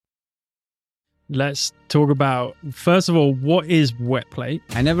let's talk about, first of all, what is wet plate?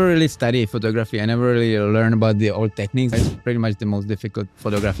 I never really studied photography. I never really learned about the old techniques. It's pretty much the most difficult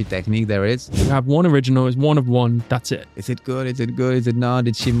photography technique there is. You have one original, it's one of one, that's it. Is it good? Is it good? Is it not?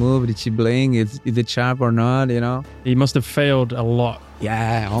 Did she move? Did she blink? Is it sharp or not, you know? You must have failed a lot.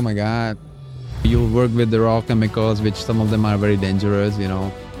 Yeah, oh my God. You work with the raw chemicals, which some of them are very dangerous, you know.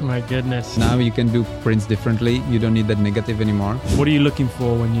 My goodness. Now you can do prints differently. You don't need that negative anymore. What are you looking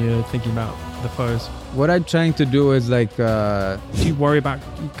for when you're thinking about the pose? What I'm trying to do is like... do you worry about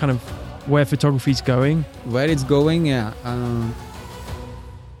kind of where photography's going? Where it's going, yeah.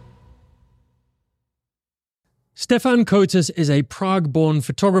 Stephan Kotas is a Prague-born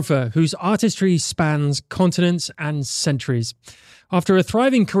photographer whose artistry spans continents and centuries. After a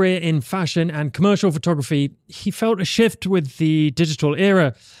thriving career in fashion and commercial photography, he felt a shift with the digital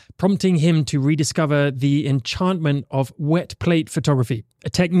era, prompting him to rediscover the enchantment of wet plate photography, a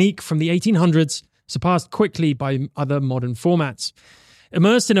technique from the 1800s surpassed quickly by other modern formats.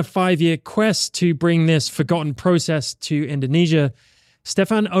 Immersed in a 5-year quest to bring this forgotten process to Indonesia,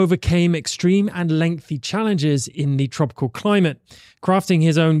 Stephan overcame extreme and lengthy challenges in the tropical climate, crafting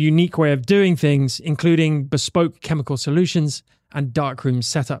his own unique way of doing things, including bespoke chemical solutions and darkroom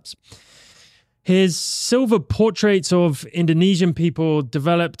setups. His silver portraits of Indonesian people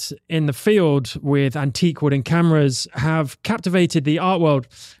developed in the field with antique wooden cameras have captivated the art world,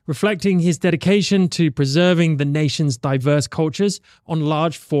 reflecting his dedication to preserving the nation's diverse cultures on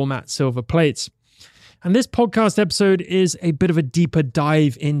large format silver plates. And this podcast episode is a bit of a deeper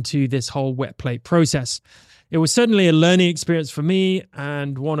dive into this whole wet plate process. It was certainly a learning experience for me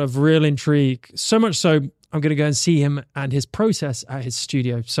and one of real intrigue, so much so I'm going to go and see him and his process at his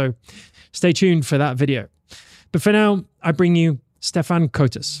studio. So stay tuned for that video. But for now, I bring you Stephan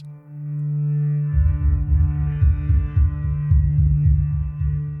Kotas.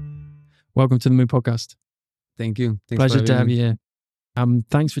 Welcome to the Mood Podcast. Thank you. Thanks Pleasure to have you here.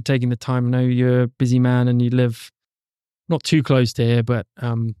 Thanks for taking the time. I know you're a busy man and you live not too close to here, but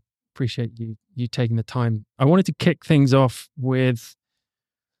appreciate you taking the time. I wanted to kick things off with,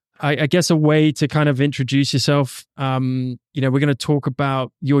 I guess, a way to kind of introduce yourself. We're going to talk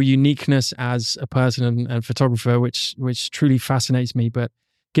about your uniqueness as a person and photographer, which truly fascinates me. But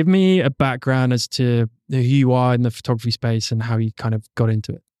give me a background as to who you are in the photography space and how you kind of got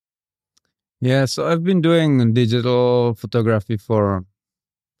into it. Yeah, so I've been doing digital photography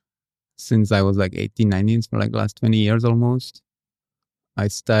since I was like 18, 19, for like last 20 years almost. I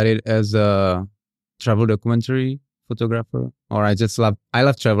started as a travel documentary photographer, or I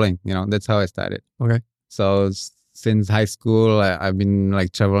love traveling, that's how I started. Okay. So since high school, I've been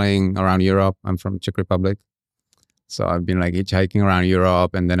like traveling around Europe. I'm from Czech Republic. So I've been like hitchhiking around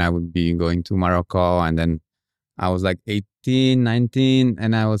Europe, and then I would be going to Morocco, and then I was like 18, 19,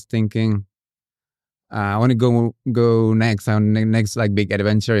 and I was thinking, I want to go next like big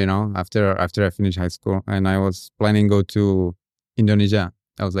adventure, after I finish high school. And I was planning to go to Indonesia.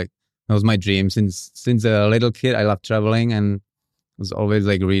 I was like, that was my dream since a little kid. I loved traveling and was always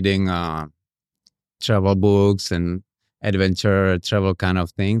like reading travel books and adventure travel kind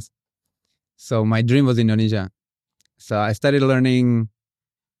of things. So my dream was Indonesia. So I started learning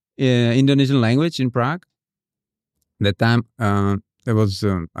Indonesian language in Prague. That time, there was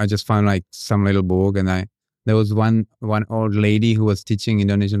I just found like some little book, and there was one old lady who was teaching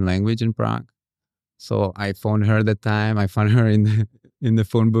Indonesian language in Prague. So I phoned her that time. I found her in the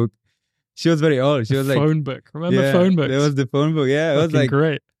phone book. She was very old. She was like phone book. Remember phone books? There was the phone book. Yeah, it was like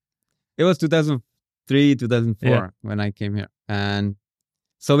great. It was 2003, 2004 when I came here, and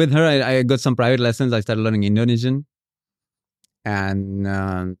so with her I got some private lessons. I started learning Indonesian,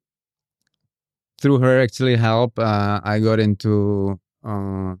 and through her actually help, I got into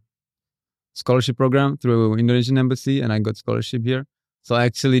scholarship program through Indonesian embassy, and I got scholarship here. So I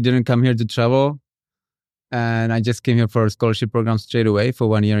actually didn't come here to travel, and I just came here for a scholarship program straight away for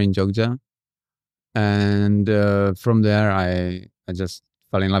 1 year in Jogja. And from there, I just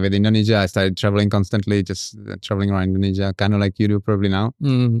fell in love with Indonesia. I started traveling constantly, just traveling around Indonesia, kind of like you do probably now.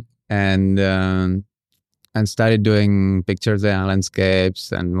 Mm. And started doing pictures and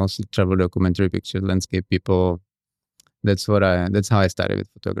landscapes, and mostly travel documentary pictures, landscape people. That's how I started with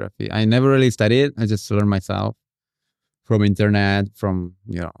photography. I never really studied. I just learned myself from internet, from,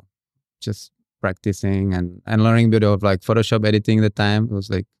 just practicing and learning a bit of like Photoshop editing at the time. It was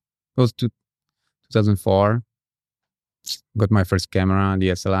 2004. Got my first camera,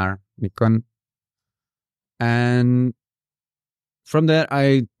 DSLR, Nikon. And from there,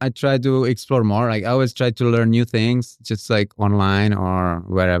 I tried to explore more. Like I always try to learn new things, just like online or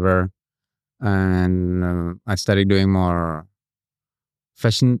wherever. And I started doing more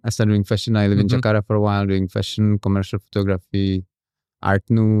fashion. I started doing fashion. I live in Jakarta for a while, doing fashion, commercial photography, art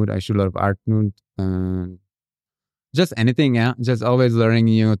nude. I shoot a lot of art nude. Just anything, yeah. Just always learning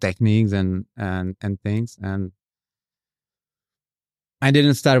new techniques and things. And I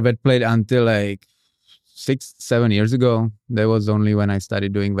didn't start wet plate until like 6-7 years ago. That was only when I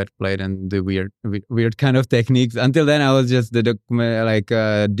started doing wet plate and the weird kind of techniques. Until then, I was just the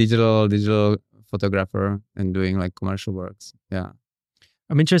digital photographer and doing like commercial works. Yeah.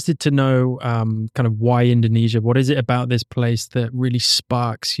 I'm interested to know kind of why Indonesia. What is it about this place that really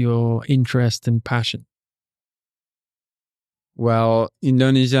sparks your interest and passion? Well,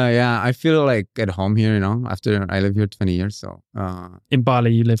 Indonesia, yeah, I feel like at home here, after I live here 20 years. So in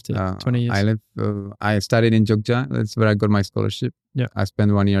Bali, you lived here 20 years. I studied in Jogja. That's where I got my scholarship. Yeah. I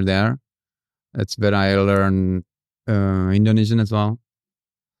spent 1 year there. That's where I learned Indonesian as well.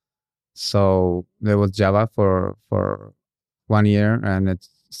 So there was Java for 1 year, and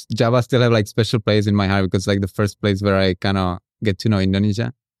Java still have like special place in my heart because like the first place where I kind of get to know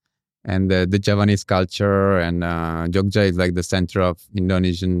Indonesia. And the Javanese culture, and Jogja is like the center of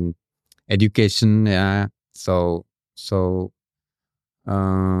Indonesian education. Yeah. So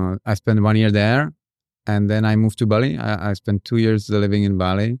I spent 1 year there, and then I moved to Bali. I spent 2 years living in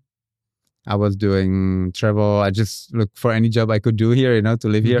Bali. I was doing travel. I just looked for any job I could do here, to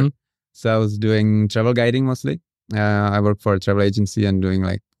live here. So I was doing travel guiding mostly. I worked for a travel agency and doing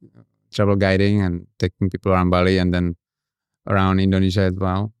like travel guiding and taking people around Bali and then around Indonesia as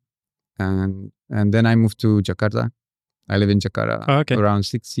well. And then I moved to Jakarta. I live in Jakarta around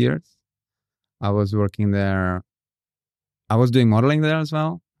 6 years. I was working there. I was doing modeling there as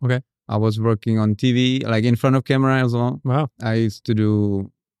well. Okay. I was working on TV, like in front of camera as well. Wow. I used to do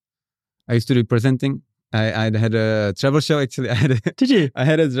presenting. I had a travel show actually. Did you? I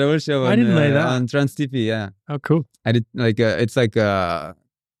had a travel show. I didn't know that on Trans TV. Yeah. Oh, cool. I did it's like a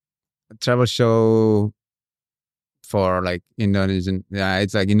travel show for like Indonesian. Yeah,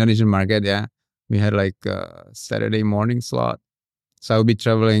 it's like Indonesian market. Yeah, we had like a Saturday morning slot, so I would be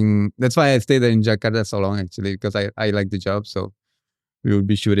traveling. That's why I stayed there in Jakarta so long actually, because I like the job. So we would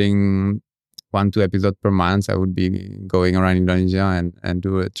be shooting 1-2 episodes per month. I would be going around Indonesia and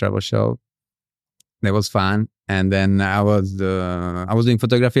do a travel show. That was fun. And then I was doing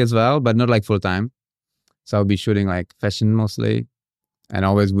photography as well, but not like full time. So I would be shooting like fashion mostly, and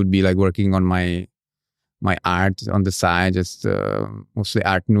always would be like working on my art on the side, just mostly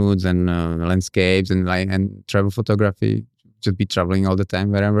art nudes and landscapes and travel photography. Just be traveling all the time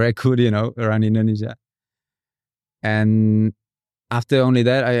wherever I could, around Indonesia. And after only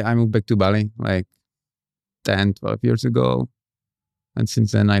that, I moved back to Bali like 10, 12 years ago. And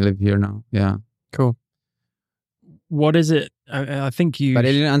since then I live here now. Yeah. Cool. What is it? I think you. But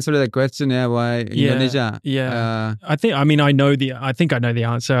I didn't answer that question. Yeah, why Indonesia? Yeah. I think I know the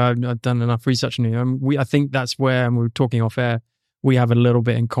answer. I've done enough research on it. I think that's where, and we were talking off air, we have a little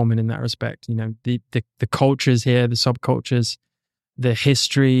bit in common in that respect. The cultures here, the subcultures, the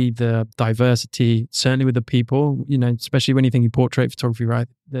history, the diversity. Certainly with the people. Especially when you think of portrait photography, right?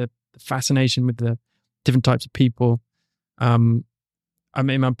 The fascination with the different types of people. I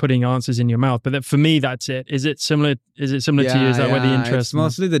mean, I'm putting answers in your mouth, but for me, that's it. Is it similar to you? Is that where the interest? It's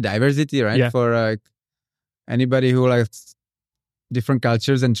mostly the diversity, right? Yeah. For anybody who likes different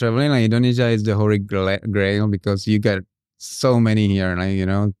cultures and traveling, like Indonesia is the holy grail because you get so many here,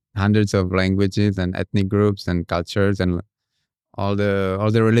 hundreds of languages and ethnic groups and cultures and all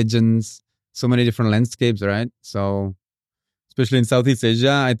the religions, so many different landscapes, right? So especially in Southeast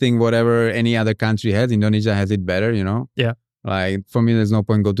Asia, I think whatever any other country has, Indonesia has it better, Yeah. Like for me, there's no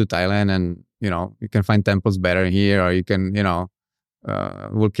point go to Thailand and, you can find temples better here, or you can,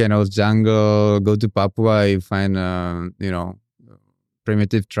 volcanoes, jungle, go to Papua, you find,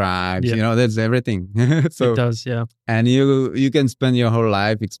 primitive tribes, Yeah. That's everything. So it does, yeah. And you can spend your whole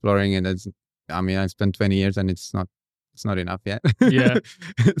life exploring it. I spent 20 years and it's not enough yet. Yeah.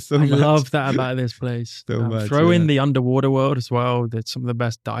 I love that about this place. So much, throw in the underwater world as well. That's some of the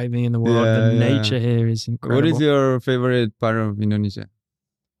best diving in the world. The nature here is incredible. What is your favorite part of Indonesia?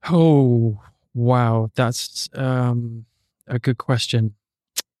 Oh, wow. That's a good question.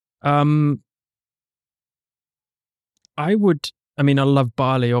 I love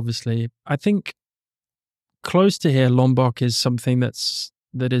Bali, obviously. I think close to here, Lombok is something that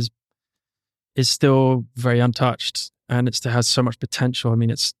is still very untouched, and it still has so much potential. I mean,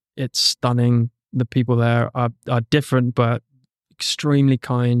 it's stunning. The people there are different, but extremely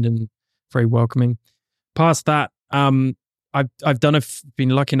kind and very welcoming. Past that, I've been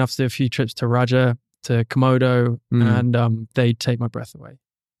lucky enough to do a few trips to Raja, to Komodo, and they take my breath away.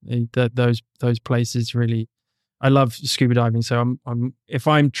 Those places really I love scuba diving. So if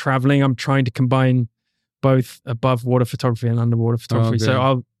I'm traveling, I'm trying to combine both above water photography and underwater photography. Okay.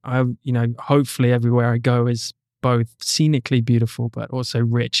 So I'll, hopefully everywhere I go is both scenically beautiful, but also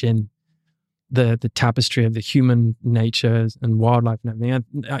rich in the tapestry of the human nature and wildlife and everything.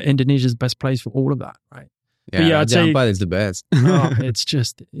 Indonesia's the best place for all of that, right? Yeah, But yeah, I'd Raja say Ampat is the best. it's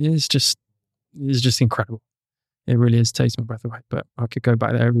just incredible. It really is, takes my breath away. But I could go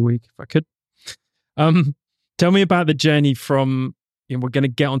back there every week if I could. Tell me about the journey from. We're going to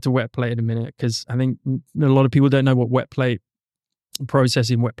get onto wet plate in a minute, because I think a lot of people don't know what wet plate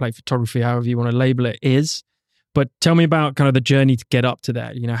processing, wet plate photography, however you want to label it, is. But tell me about kind of the journey to get up to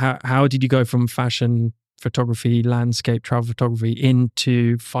that. How did you go from fashion photography, landscape, travel photography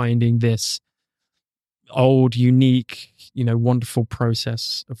into finding this old, unique, wonderful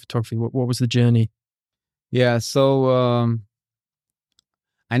process of photography? What was the journey? Yeah, so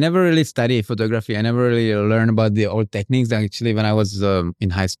I never really studied photography. I never really learned about the old techniques. Actually, when I was in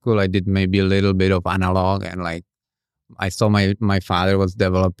high school, I did maybe a little bit of analog, and like I saw my father was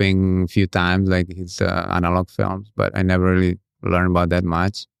developing a few times like his analog films, but I never really learned about that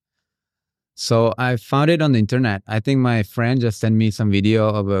much. So I found it on the internet. I think my friend just sent me some video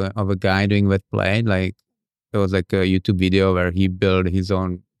of a guy doing wet plate. Like it was like a YouTube video where he built his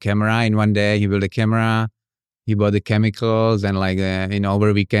own camera in one day. He built a camera. He bought the chemicals, and like in over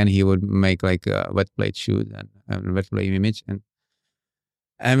a weekend he would make like a wet plate shoot and wet plate image.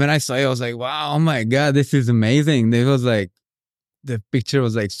 And when I saw it, I was like, wow, oh my God, this is amazing. It was like, the picture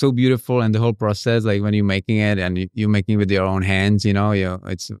was like so beautiful, and the whole process, like when you're making it and you're making it with your own hands,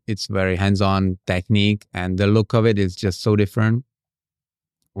 it's very hands-on technique, and the look of it is just so different.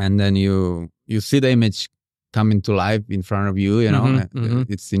 And then you see the image come into life in front of you,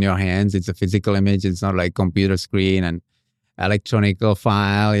 It's in your hands. It's a physical image. It's not like computer screen and electronic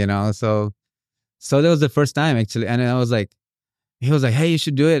file, So that was the first time actually. And I was like, he was like, hey, you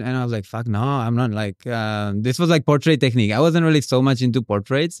should do it. And I was like, fuck, no, I'm not like, this was like portrait technique. I wasn't really so much into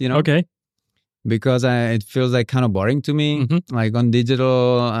portraits, Okay. Because it feels like kind of boring to me. Mm-hmm. Like on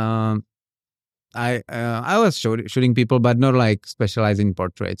digital, I was shooting people, but not like specializing in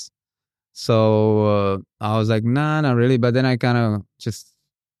portraits. So I was like, nah, not really. But then I kind of just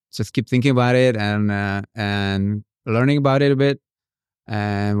keep thinking about it and learning about it a bit.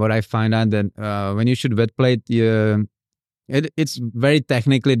 And what I find out that when you shoot wet plate, it's very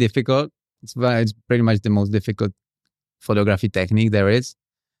technically difficult. It's pretty much the most difficult photography technique there is,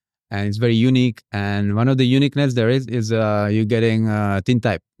 and it's very unique. And one of the uniqueness there is you getting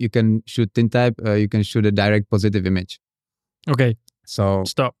tintype. You can shoot tintype. You can shoot a direct positive image. Okay. So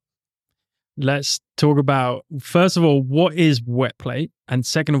stop. Let's talk about, first of all, what is wet plate, and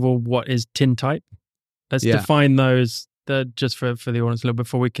second of all, what is tintype. Let's define those. Just for the audience a little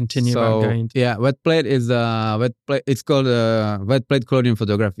before we continue about going into... Yeah, wet plate is wet plate. It's called wet plate collodion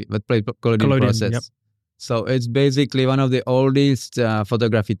photography, wet plate collodion process. Yep. So it's basically one of the oldest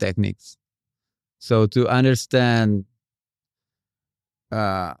photography techniques. So to understand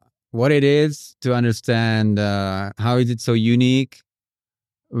what it is, to understand how is it so unique,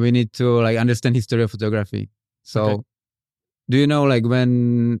 we need to like understand history of photography. So do you know like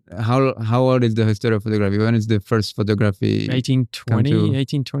how old is the history of photography? When is the first photography? 1820,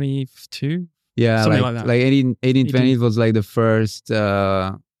 1822? Yeah, something like that. Like 1820s was like the first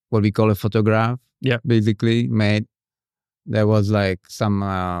what we call a photograph. Yeah, basically made. There was like some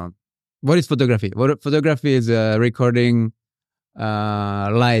what is photography? Photography is recording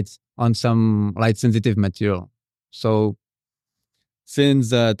light on some light sensitive material. So since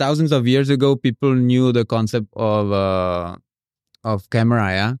thousands of years ago, people knew the concept of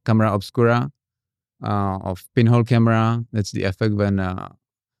camera, camera obscura, of pinhole camera. That's the effect when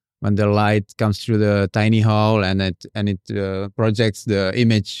the light comes through the tiny hole and it projects the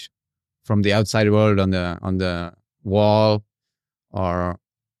image from the outside world on the wall. Or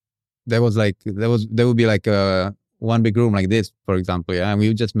there would be like one big room like this, for example, and we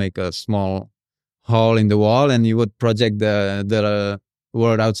would just make a small hole in the wall, and you would project the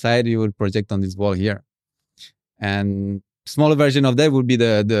world outside. You would project on this wall here, and smaller version of that would be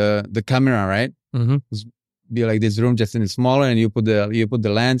the camera, right? Mm-hmm. Be like this room, just in smaller, and you put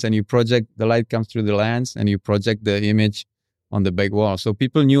the lens, and you project, the light comes through the lens, and you project the image on the big wall. So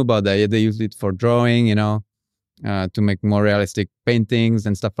people knew about that. They used it for drawing, to make more realistic paintings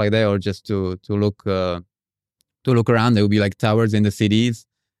and stuff like that, or just to look around. There would be like towers in the cities,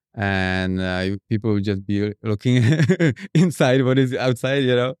 and people would just be looking inside what is outside,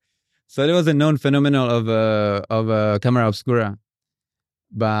 So there was a known phenomenon of camera obscura.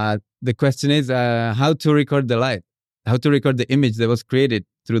 But the question is how to record the light, how to record the image that was created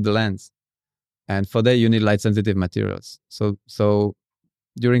through the lens. And for that, you need light sensitive materials. So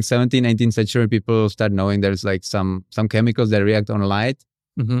during 17th, 19th century, people start knowing there's like some chemicals that react on light.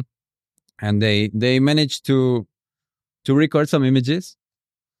 Mm-hmm. And they managed to record some images,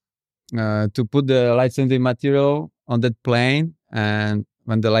 to put the light sensitive material on that plane. And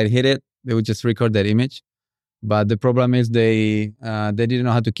when the light hit it, they would just record that image. But the problem is they didn't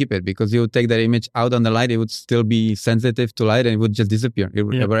know how to keep it, because you would take that image out on the light, it would still be sensitive to light and it would just disappear. It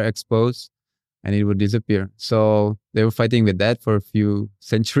would never expose and it would disappear. So they were fighting with that for a few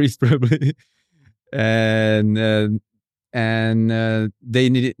centuries probably. And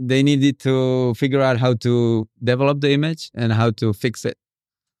they needed to figure out how to develop the image and how to fix it.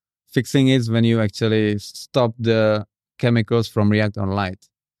 Fixing is when you actually stop the chemicals from react on light.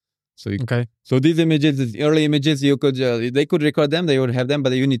 So these images, these early images, they could record them, they would have them,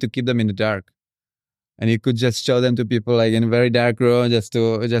 but you need to keep them in the dark. And you could just show them to people like in a very dark room, just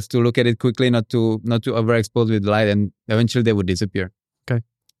to look at it quickly, not to overexpose with light, and eventually they would disappear. Okay.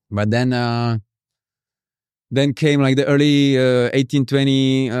 But then came like the early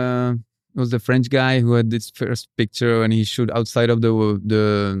 1820. It was the French guy who had this first picture, and he shot outside of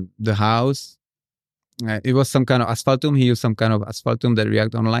the house. It was some kind of asphaltum. He used some kind of asphaltum that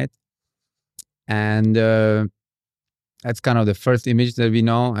react on light. And that's kind of the first image that we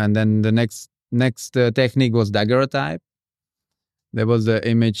know. And then the next technique was daguerreotype. There was an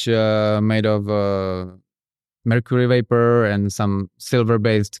image made of mercury vapor and some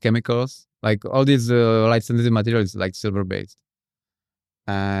silver-based chemicals. Like all these light-sensitive materials, like silver-based.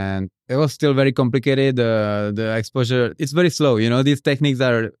 And it was still very complicated. The exposure, it's very slow. These techniques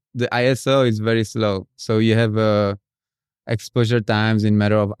the ISO is very slow. So you have exposure times in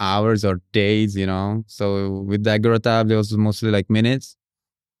matter of hours or days, So with daguerreotype, there was mostly like minutes.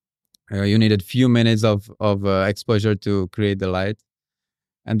 You needed few minutes of exposure to create the light.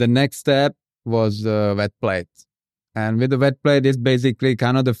 And the next step was wet plate. And with the wet plate, it's basically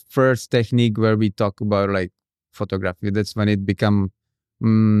kind of the first technique where we talk about like photography. That's when it become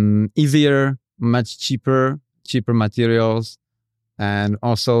easier, much cheaper materials. And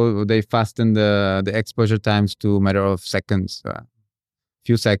also they fasten the exposure times to a matter of seconds,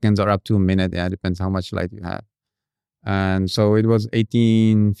 few seconds or up to a minute. Yeah, depends how much light you have. And so it was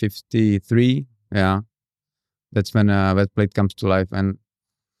 1853. Yeah, that's when wet plate comes to life. And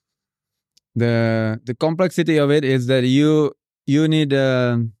the complexity of it is that you need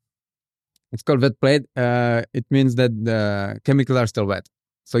it's called wet plate. It means that the chemicals are still wet.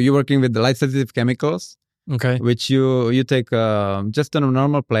 So you're working with the light sensitive chemicals. Okay. Which you take just on a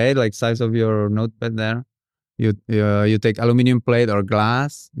normal plate, like size of your notepad there. You take aluminum plate or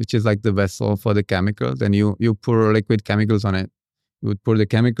glass, which is like the vessel for the chemicals, and you pour liquid chemicals on it. You would pour the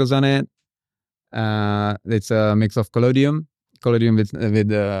chemicals on it. It's a mix of collodium with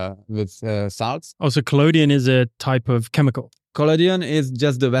salts. Oh, so collodion is a type of chemical. Collodion is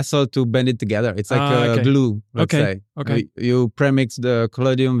just the vessel to bend it together. It's like a glue, let's say. Okay. You premix the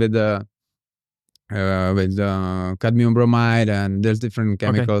collodium with cadmium bromide, and there's different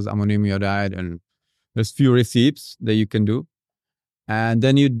chemicals, ammonium iodide, and there's few recipes that you can do. And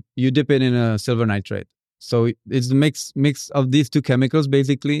then you dip it in a silver nitrate. So it's the mix of these two chemicals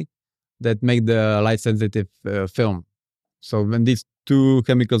basically that make the light sensitive film. So when these two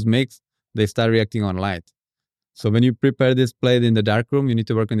chemicals mix, they start reacting on light. So when you prepare this plate in the darkroom, you need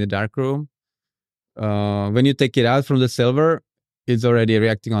to work in the darkroom. When you take it out from the silver, it's already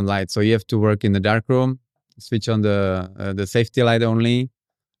reacting on light. So you have to work in the darkroom, switch on the safety light only,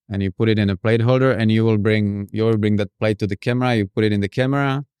 and you put it in a plate holder, and you will bring that plate to the camera. You put it in the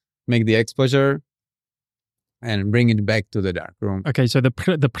camera, make the exposure, and bring it back to the darkroom. Okay, so the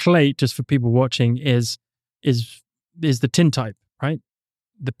plate, just for people watching, is the tintype, right?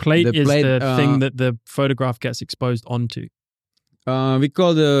 The plate is the thing that the photograph gets exposed onto. We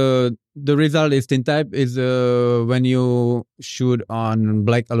call the result is tintype is when you shoot on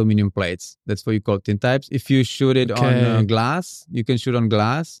black aluminum plates. That's what you call tintypes. If you shoot it on glass, you can shoot on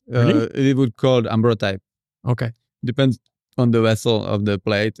glass. Really? It would called ambrotype. Okay. Depends on the vessel of the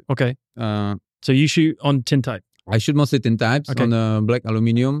plate. Okay. So you shoot on tintype? I shoot mostly tintypes on black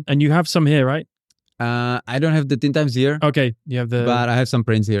aluminum. And you have some here, right? I don't have the tintypes here. Okay. You have but I have some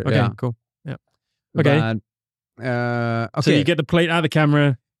prints here. Okay, cool. Yeah. Okay. But, So you get the plate out of the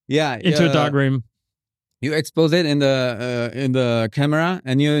camera into a dark room. You expose it in the camera,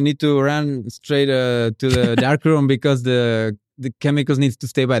 and you need to run straight to the dark room because the chemicals needs to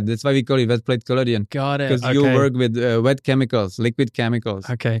stay wet. That's why we call it wet plate collodion. Got it. Because you work with wet chemicals, liquid chemicals.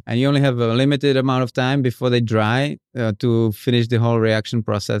 Okay. And you only have a limited amount of time before they dry to finish the whole reaction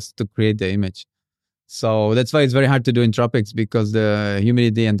process to create the image. So that's why it's very hard to do in tropics, because the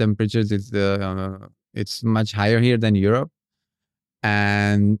humidity and temperatures it's much higher here than Europe,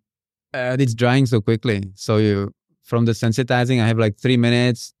 and it's drying so quickly. So from the sensitizing, I have like 3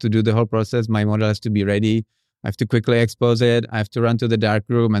 minutes to do the whole process. My model has to be ready. I have to quickly expose it. I have to run to the dark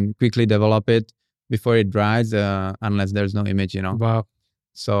room and quickly develop it before it dries, unless there's no image, Wow.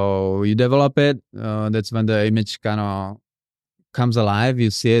 So you develop it. That's when the image kind of comes alive.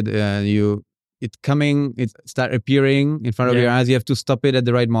 You see it. It start appearing in front of your eyes. You have to stop it at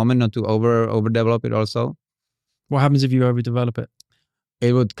the right moment, not to overdevelop it. Also, what happens if you overdevelop it?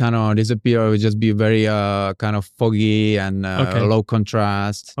 It would kind of disappear. It would just be very kind of foggy and low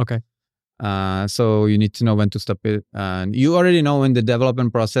contrast. Okay. So you need to know when to stop it. And you already know in the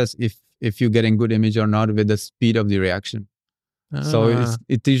development process if you're getting good image or not with the speed of the reaction. So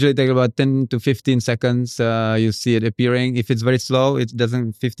it usually takes about 10 to 15 seconds. You see it appearing. If it's very slow, it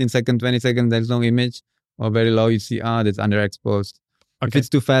doesn't 15 seconds, 20 seconds, there's no image. Or very low, you see, that's underexposed. Okay. If it's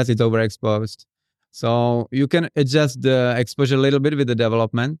too fast, it's overexposed. So you can adjust the exposure a little bit with the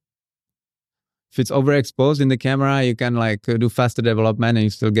development. If it's overexposed in the camera, you can like do faster development and you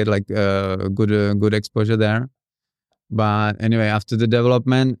still get like good exposure there. But anyway, after the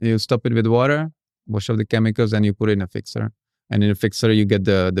development, you stop it with water, wash off the chemicals, and you put it in a fixer. And in a fixer, you get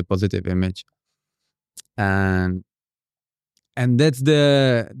the positive image. And that's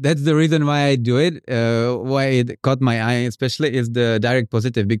the reason why I do it. Why it caught my eye, especially, is the direct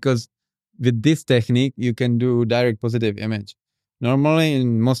positive, because with this technique, you can do direct positive image. Normally,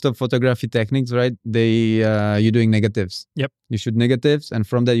 in most of photography techniques, right, you're doing negatives. Yep. You shoot negatives, and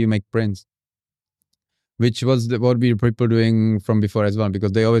from that you make prints, which was what we were people doing from before as well,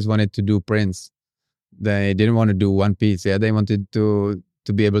 because they always wanted to do prints. They didn't want to do one piece. Yeah, they wanted to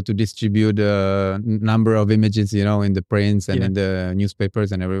be able to distribute a number of images, in the prints and in the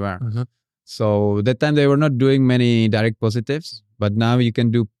newspapers and everywhere. Uh-huh. So that time they were not doing many direct positives, but now you can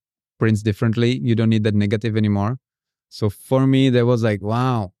do prints differently. You don't need that negative anymore. So for me, there was like,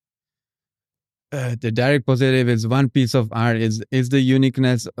 wow, the direct positive is one piece of art. Is the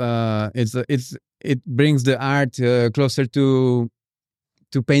uniqueness. It brings the art closer to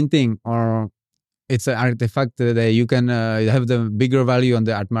painting, or it's an artifact that you can have the bigger value on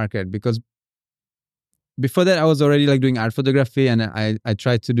the art market. Because before that, I was already like doing art photography, and I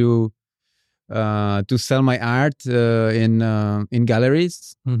tried to do to sell my art in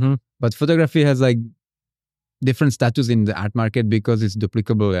galleries. Mm-hmm. But photography has like different status in the art market because it's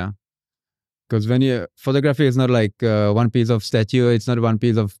duplicable. Yeah, because photography is not like one piece of statue. It's not one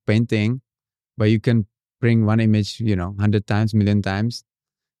piece of painting, but you can bring one image, 100 times, million times.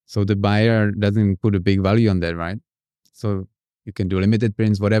 So the buyer doesn't put a big value on that, right? So you can do limited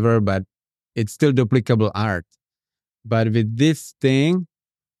prints, whatever, but it's still duplicable art. But with this thing,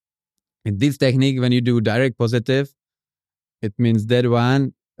 in this technique, when you do direct positive, it means that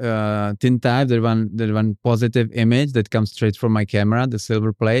one thin type, that one positive image that comes straight from my camera, the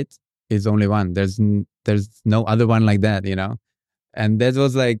silver plate, is only one. There's no other one like that, And that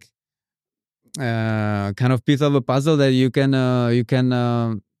was like kind of piece of a puzzle that you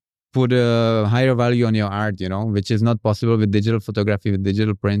can put a higher value on your art, which is not possible with digital photography, with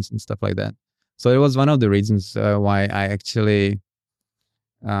digital prints and stuff like that. So it was one of the reasons why I actually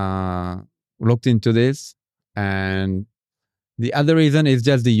looked into this. And the other reason is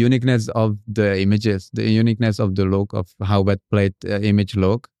just the uniqueness of the images, the uniqueness of the look of how wet plate image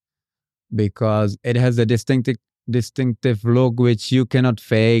look, because it has a distinctive look which you cannot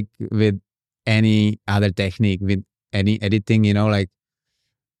fake with any other technique, with any editing,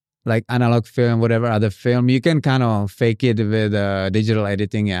 like analog film, whatever other film. You can kind of fake it with digital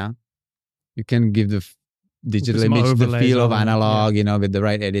editing, yeah. You can give the digital image the feel of analog, with the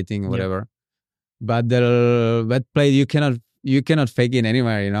right editing, whatever. Yeah. But the wet plate, you cannot fake it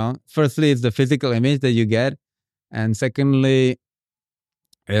anywhere, Firstly, it's the physical image that you get. And secondly,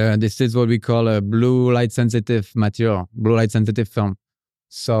 this is what we call a blue light sensitive material, blue light sensitive film.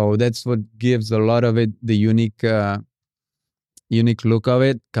 So that's what gives a lot of it, the unique look of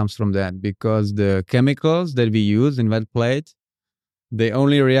it comes from that, because the chemicals that we use in wet plate, they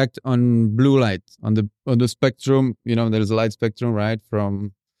only react on blue light, on the spectrum. There's a light spectrum, right?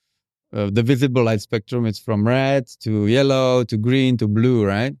 From the visible light spectrum, it's from red to yellow to green to blue,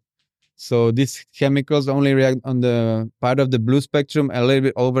 right? So these chemicals only react on the part of the blue spectrum, a little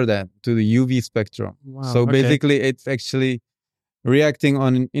bit over that to the UV spectrum. Wow, so basically, it's actually reacting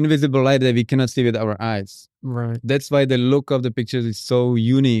on invisible light that we cannot see with our eyes. Right. That's why the look of the pictures is so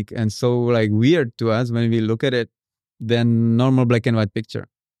unique and so like weird to us when we look at it than normal black and white picture.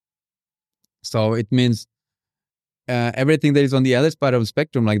 So it means everything that is on the other part of the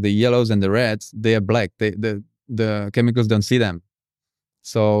spectrum, like the yellows and the reds, they are black. The chemicals don't see them.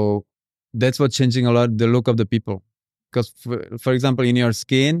 So that's what's changing a lot the look of the people. Because, for example, in your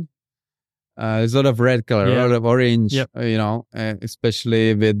skin, there's a lot of red color, a lot of orange,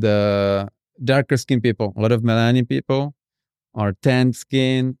 especially with the darker skin people, a lot of melanin people or tanned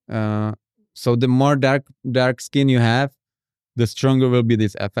skin. So the more dark skin you have, the stronger will be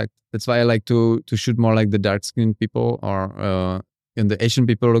this effect. That's why I like to shoot more like the dark skinned people, or in the Asian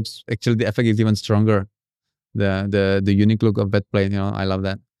people looks, actually the effect is even stronger. The unique look of wet plate, I love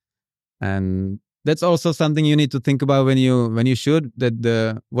that. And that's also something you need to think about when you shoot, that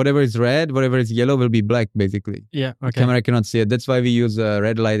the whatever is red, whatever is yellow will be black basically. Yeah, okay. The camera cannot see it. That's why we use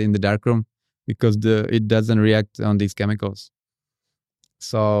red light in the darkroom, because it doesn't react on these chemicals.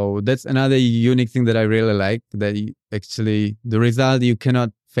 So that's another unique thing that I really like, that actually the result, you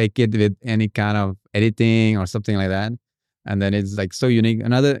cannot fake it with any kind of editing or something like that. And then it's like so unique.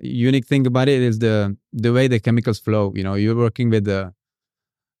 Another unique thing about it is the way the chemicals flow. You're working with the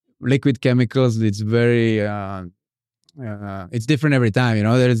liquid chemicals. It's very, it's different every time.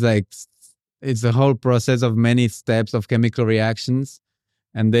 There's like, it's a whole process of many steps of chemical reactions,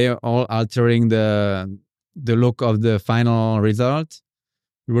 and they are all altering the look of the final result.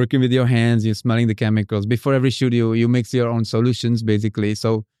 You're working with your hands, you're smelling the chemicals. Before every shoot, you mix your own solutions, basically.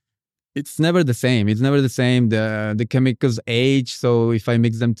 So it's never the same. The chemicals age. So if I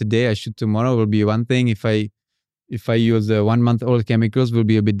mix them today, I shoot tomorrow, will be one thing. If I use 1 month old chemicals, will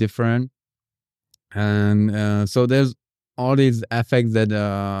be a bit different. And so there's all these effects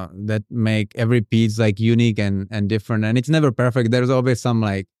that make every piece like unique and different. And it's never perfect. There's always some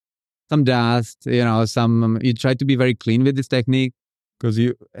dust, you try to be very clean with this technique. Because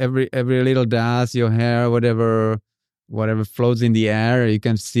every little dust, your hair, whatever floats in the air, you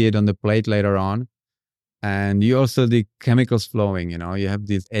can see it on the plate later on. And you also the chemicals flowing. You have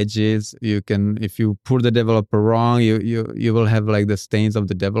these edges. You can, if you pour the developer wrong, you will have like the stains of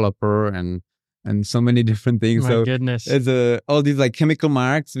the developer and so many different things. My goodness, it's all these like chemical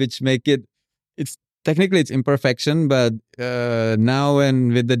marks which make it. It's technically it's imperfection, but now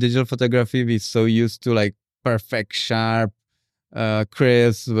and with the digital photography, we're so used to like perfect, sharp,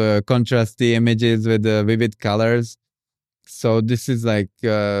 crisp, contrasty images with vivid colors. So this is like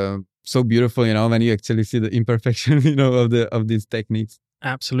so beautiful, when you actually see the imperfection, of these techniques.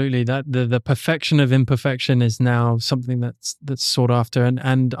 Absolutely, that the perfection of imperfection is now something that's sought after,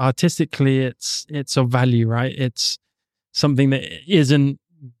 and artistically, it's of value, right? It's something that isn't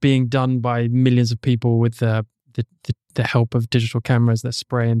being done by millions of people with the help of digital cameras that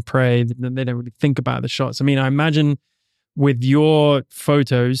spray and pray. They don't really think about the shots. I mean, I imagine with your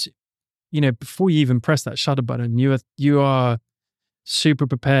photos, before you even press that shutter button, you are super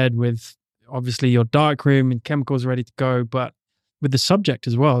prepared with obviously your darkroom and chemicals ready to go, but with the subject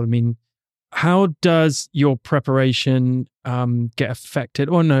as well. I mean, how does your preparation get affected?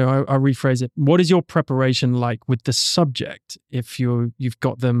 Or no, I'll rephrase it. What is your preparation like with the subject if you've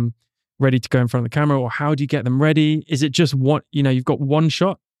got them ready to go in front of the camera, or how do you get them ready? Is it just you've got one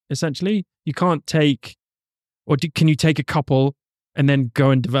shot essentially? You can't take. Or can you take a couple and then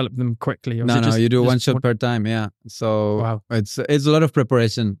go and develop them quickly? Or no, you do one shot per time. Yeah. So wow. It's a lot of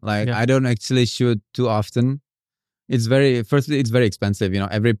preparation. Like I don't actually shoot too often. Firstly, it's very expensive.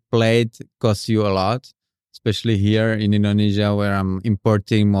 Every plate costs you a lot, especially here in Indonesia where I'm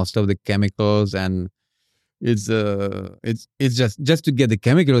importing most of the chemicals, and it's just to get the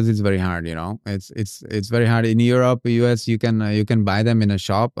chemicals, it's very hard. It's very hard. In Europe, US, you can buy them in a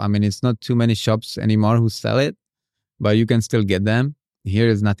shop. I mean, it's not too many shops anymore who sell it, but you can still get them. Here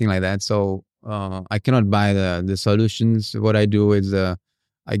is nothing like that. So I cannot buy the solutions. What I do is I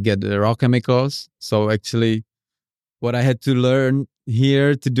get the raw chemicals. So actually, what I had to learn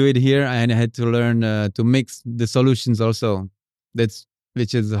here to do it here, I had to learn to mix the solutions also.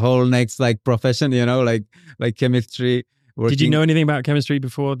 Which is the whole next like profession, like chemistry. Did you know anything about chemistry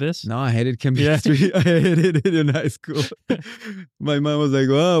before this? No, I hated chemistry. Yeah. I hated it in high school. My mom was like,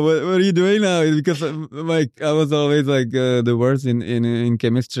 "Wow, what are you doing now?" Because I was always like the worst in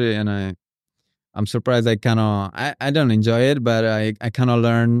chemistry, and I'm surprised I don't enjoy it, but I kind of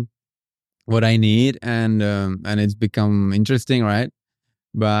learn what I need, and it's become interesting, right?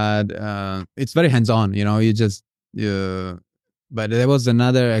 But it's very hands-on, but there was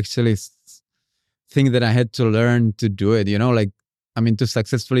another actually thing that I had to learn to do it, to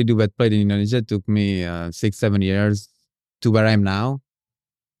successfully do wet plate in Indonesia took me 6-7 years to where I'm now.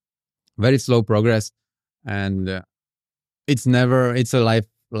 Very slow progress. And it's a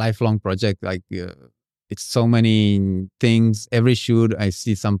lifelong project. Like it's so many things. Every shoot, I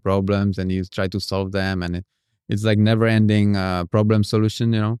see some problems and you try to solve them. And It's like never ending problem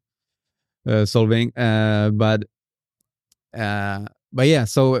solution, solving. But yeah,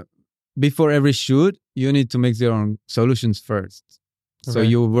 so before every shoot, you need to mix your own solutions first. So Okay.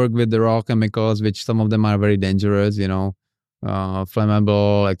 you work with the raw chemicals, which some of them are very dangerous,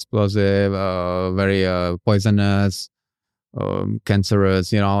 flammable, explosive, very poisonous,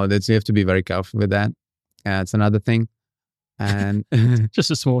 cancerous. You have to be very careful with that. It's another thing. And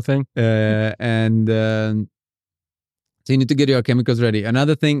Just a small thing. So you need to get your chemicals ready.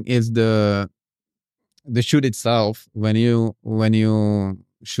 Another thing is the shoot itself. When you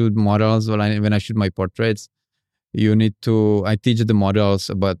shoot models, when I shoot my portraits, I teach the models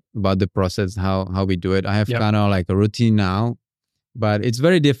about the process, how we do it. I have kind of like a routine now, but it's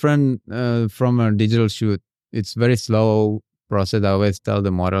very different from a digital shoot. It's very slow process. I always tell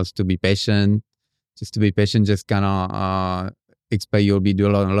the models to be patient, just kind of expect you'll be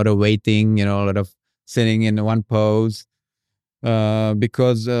doing a lot of waiting, a lot of sitting in one pose,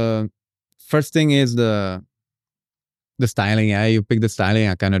 because first thing is the styling. Yeah, you pick the styling.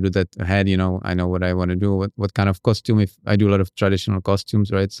 I kind of do that ahead. I know what I want to do. What kind of costume? If I do a lot of traditional costumes,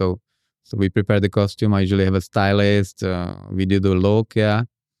 right? So we prepare the costume. I usually have a stylist. We do the look, yeah.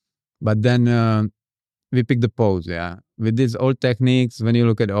 But then we pick the pose, yeah. With these old techniques, when you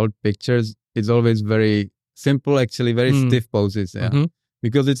look at old pictures, it's always very simple, actually, very stiff poses, yeah,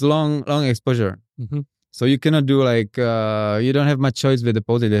 because it's long exposure. So you cannot do you don't have much choice with the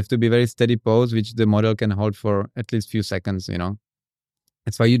pose. It have to be very steady pose, which the model can hold for at least few seconds,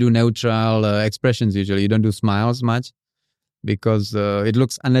 That's why you do neutral expressions usually. You don't do smiles much because it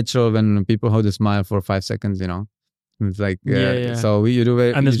looks unnatural when people hold a smile for 5 seconds, It's like, so you do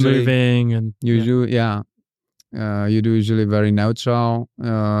very... And there's moving and... You do usually very neutral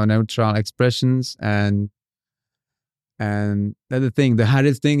expressions and the thing, the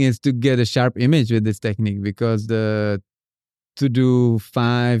hardest thing is to get a sharp image with this technique, because to do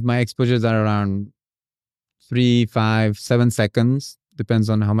my exposures are around 3, 5, 7 seconds, depends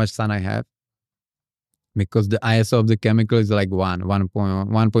on how much sun I have, because the ISO of the chemical is like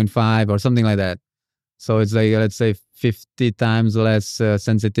 1.5 or something like that. So it's like, let's say 50 times less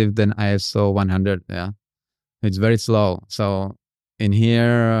sensitive than ISO 100. Yeah, it's very slow. So in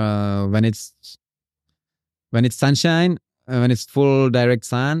here, when it's sunshine, when it's full direct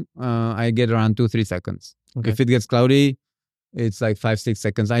sun, I get around 2-3 seconds. Okay. If it gets cloudy, it's like 5-6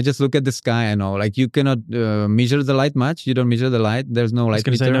 seconds. I just look at the sky. I know, you cannot measure the light much. You don't measure the light. There's no light meter. I was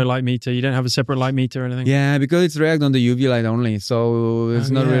going to say no light meter. You don't have a separate light meter or anything? Yeah, because it's react on the UV light only. So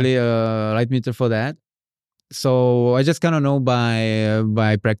it's not really a light meter for that. So I just kind of know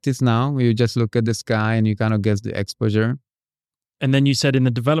by practice now. You just look at the sky and you kind of guess the exposure. And then you said in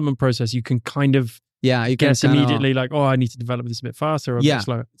the development process, you can kind of you guess immediately I need to develop this a bit faster or a bit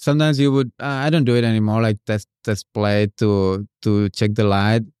slower. Sometimes you would, I don't do it anymore, like test play to check the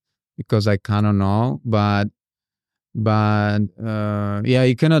light, because I kind of know, but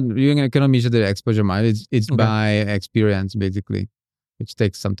you cannot measure the exposure much. It's by experience, basically, which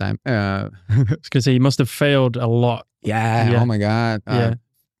takes some time. I was going to say, you must have failed a lot. Yeah. Oh my God.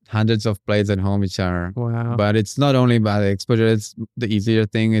 Hundreds of plates at home, which are... Wow. But it's not only about the exposure, it's the easier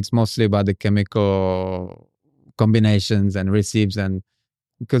thing. It's mostly about the chemical combinations and recipes, and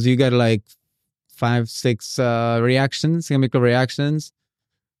because you get 5-6 chemical reactions,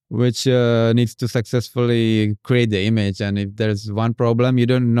 which needs to successfully create the image. And if there's one problem, you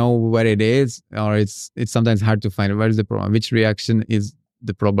don't know where it is, or it's sometimes hard to find where is the problem, which reaction is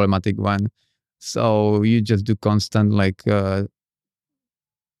the problematic one. So you just do constant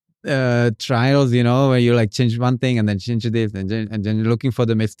trials, where you change one thing and then change this and then you're looking for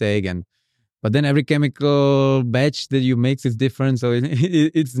the mistake, but then every chemical batch that you make is different, so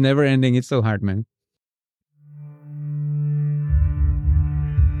it's never ending. It's so hard, man.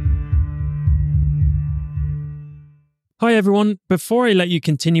 Hi everyone. Before I let you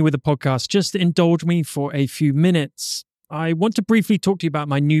continue with the podcast, just indulge me for a few minutes. I want to briefly talk to you about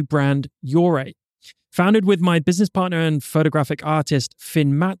my new brand, E033. Founded with my business partner and photographic artist,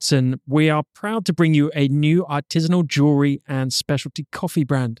 Finn Matson, we are proud to bring you a new artisanal jewelry and specialty coffee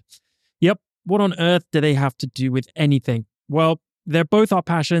brand. Yep, what on earth do they have to do with anything? Well, they're both our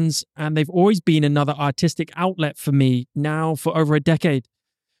passions, and they've always been another artistic outlet for me, now for over a decade.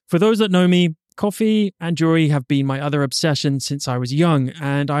 For those that know me, coffee and jewelry have been my other obsession since I was young,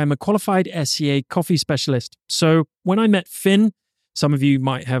 and I am a qualified SCA coffee specialist. So when I met Finn, some of you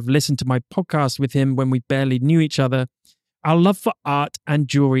might have listened to my podcast with him when we barely knew each other, our love for art and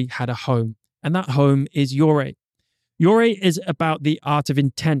jewelry had a home, and that home is E033. E033 is about the art of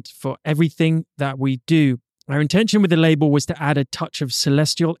intent for everything that we do. Our intention with the label was to add a touch of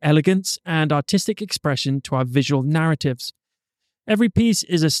celestial elegance and artistic expression to our visual narratives. Every piece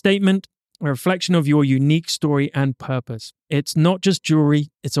is a statement, a reflection of your unique story and purpose. It's not just jewelry,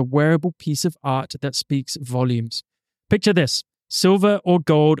 it's a wearable piece of art that speaks volumes. Picture this: silver or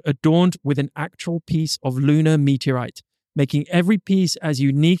gold adorned with an actual piece of lunar meteorite, making every piece as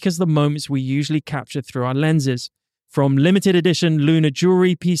unique as the moments we usually capture through our lenses. From limited edition lunar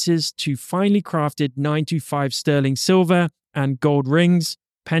jewelry pieces to finely crafted 925 sterling silver and gold rings,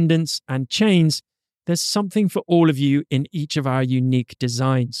 pendants, and chains, there's something for all of you in each of our unique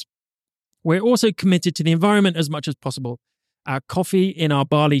designs. We're also committed to the environment as much as possible. Our coffee in our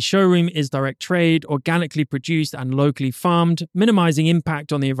Bali showroom is direct trade, organically produced and locally farmed, minimizing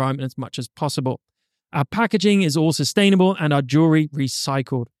impact on the environment as much as possible. Our packaging is all sustainable and our jewelry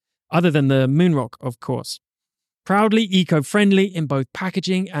recycled, other than the moonrock, of course. Proudly eco-friendly in both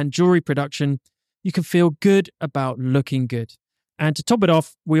packaging and jewelry production, you can feel good about looking good. And to top it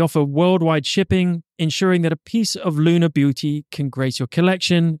off, we offer worldwide shipping, ensuring that a piece of lunar beauty can grace your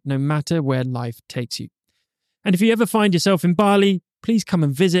collection no matter where life takes you. And if you ever find yourself in Bali, please come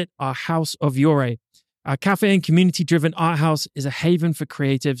and visit our House of Yore. Our cafe and community-driven art house is a haven for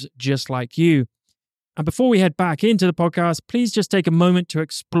creatives just like you. And before we head back into the podcast, please just take a moment to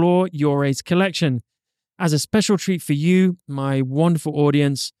explore Yore's collection. As a special treat for you, my wonderful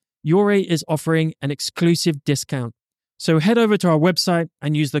audience, Yore is offering an exclusive discount. So head over to our website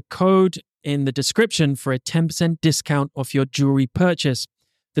and use the code in the description for a 10% discount off your jewelry purchase.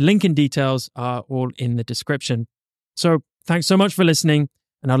 The link and details are all in the description. So thanks so much for listening,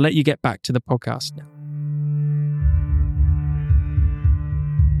 and I'll let you get back to the podcast now.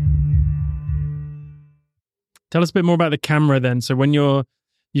 Tell us a bit more about the camera then. So when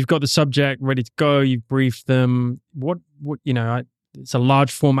you've got the subject ready to go, you've briefed them. What it's a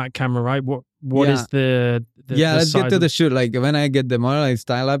large format camera, right? What is the let's size get to the shoot. Like when I get the model, I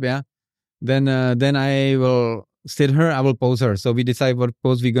style up, then I will sit her, I will pose her. So we decide what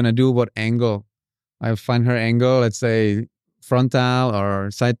pose we're gonna do, what angle. I'll find her angle, let's say frontal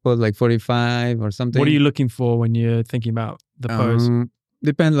or side pose, like 45 or something. What are you looking for when you're thinking about the pose?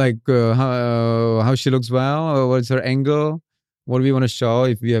 Depends, like how she looks well, or what's her angle. What do we want to show?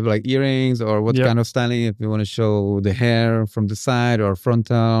 If we have like earrings, or what kind of styling? If we want to show the hair from the side or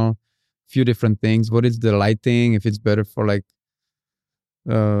frontal, few different things. What is the lighting? If it's better for like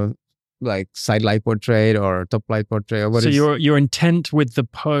side light portrait or top light portrait, or what? So your intent with the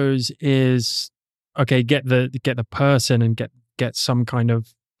pose is get the person and get some kind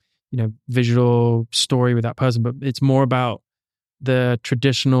of visual story with that person, but it's more about the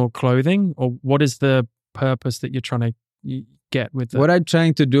traditional clothing, or what is the purpose that you're trying to get with what I'm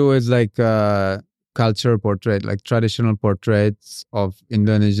trying to do is like cultural portrait, like traditional portraits of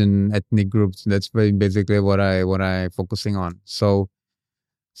Indonesian ethnic groups. That's basically what I focusing on. So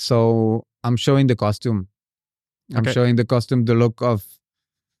I'm showing the costume. I'm showing the costume, the look of.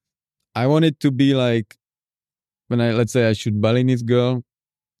 I want it to be like when let's say I shoot Balinese girl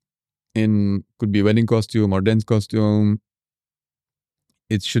in, could be wedding costume or dance costume.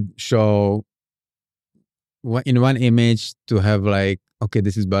 It should show in one image to have like, okay,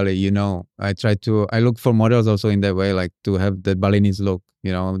 this is Bali, I look for models also in that way, like to have the Balinese look,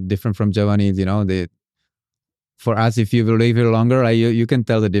 different from Javanese, for us, if you live here longer, you can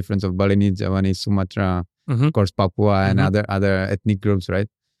tell the difference of Balinese, Javanese, Sumatra, of course, Papua and other ethnic groups, right?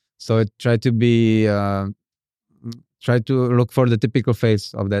 So try to look for the typical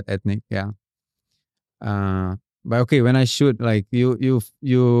face of that ethnic, but okay, when I shoot, like you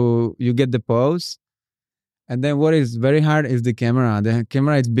get the pose, and then what is very hard is the camera. The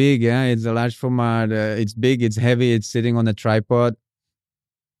camera is big, it's a large format. It's big, it's heavy, it's sitting on a tripod.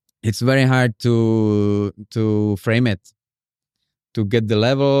 It's very hard to frame it, to get the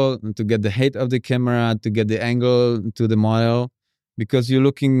level, to get the height of the camera, to get the angle to the model, because you're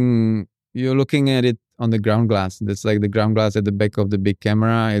looking at it on the ground glass. That's like the ground glass at the back of the big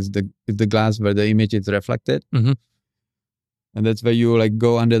camera is the glass where the image is reflected. Mm-hmm. And that's where you like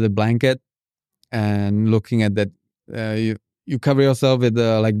go under the blanket and looking at that. You cover yourself with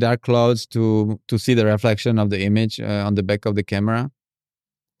like dark clouds to see the reflection of the image on the back of the camera.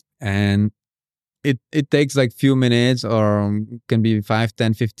 And it takes like few minutes, or can be 5,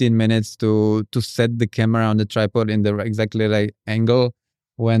 10, 15 minutes to set the camera on the tripod in the exactly right angle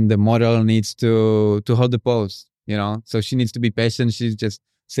when the model needs to hold the pose, So she needs to be patient. She's just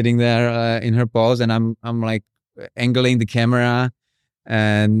sitting there in her pose, and I'm like angling the camera,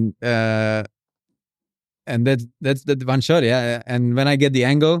 and that's the one shot, And when I get the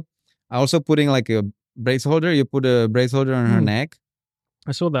angle, I also putting like a brace holder. You put a brace holder on her neck,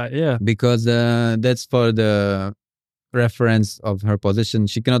 I saw that. Yeah. because that's for the reference of her position.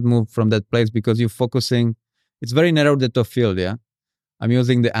 She cannot move from that place because you're focusing. It's very narrow depth of field. Yeah, I'm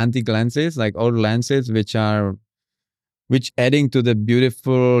using the antique lenses, like old lenses, which adding to the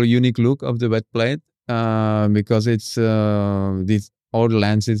beautiful, unique look of the wet plate. Because it's these old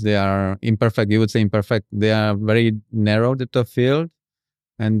lenses, they are imperfect. You would say imperfect. They are very narrow depth of field,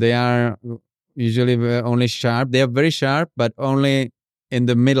 and they are usually only sharp. They are very sharp, but only in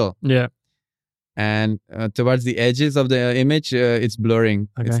the middle. Yeah. And towards the edges of the image, it's blurring.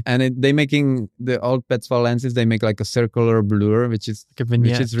 Okay. They making the old Petzval lenses. They make like a circular blur, which is Like a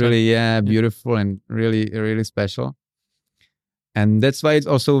vignette. which is really beautiful and really really special. And that's why it's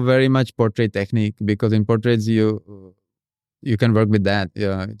also very much portrait technique, because in portraits you can work with that.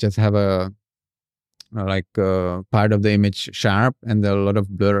 Just have a part of the image sharp and a lot of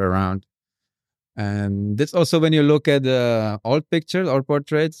blur around. And that's also when you look at the old pictures or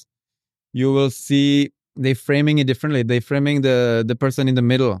portraits, you will see they framing it differently. They framing the person in the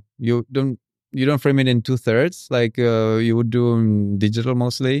middle. You don't frame it in 2/3 like you would do in digital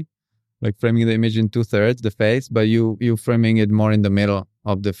mostly, like framing the image in 2/3 the face, but you framing it more in the middle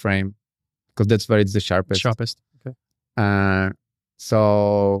of the frame because that's where it's the sharpest. Okay.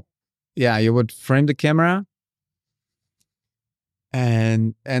 So yeah, you would frame the camera.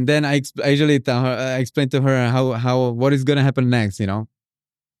 And then I usually tell her, I explain to her how what is gonna happen next.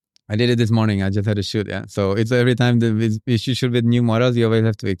 I did it this morning. I just had a shoot. Yeah, so it's every time you shoot with new models, you always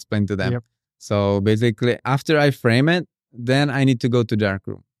have to explain to them. Yep. So basically, after I frame it, then I need to go to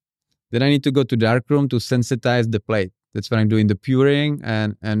darkroom. Then I need to go to darkroom to sensitize the plate. That's when I'm doing the puring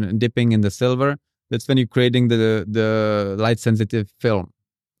and dipping in the silver. That's when you're creating the light sensitive film.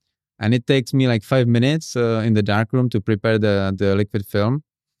 And it takes me like 5 minutes in the darkroom to prepare the liquid film.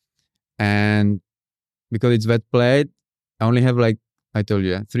 And because it's wet plate, I only have like, I told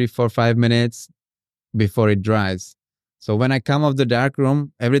you, 3, 4, 5 minutes before it dries. So when I come off the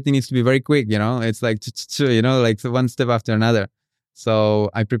darkroom, everything needs to be very quick, It's like, like one step after another. So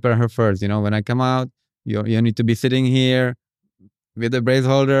I prepare her first, when I come out, you need to be sitting here with the brace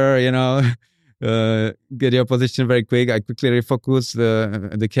holder, get your position very quick. I quickly refocus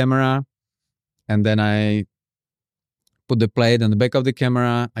the camera, and then I put the plate on the back of the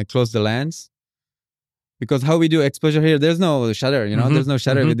camera. I close the lens. Because how we do exposure here, there's no shutter, Mm-hmm. There's no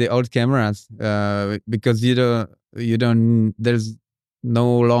shutter with the old cameras, because there's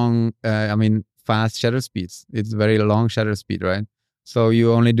no long, fast shutter speeds. It's very long shutter speed, right? So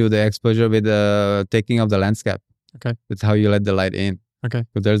you only do the exposure with the taking of the lens cap. Okay. That's how you let the light in. Okay.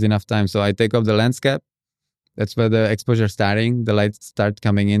 Because there's enough time. So I take off the lens cap. That's where the exposure starting. The lights start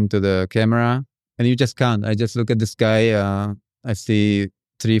coming into the camera, and you just count. I just look at the sky. I see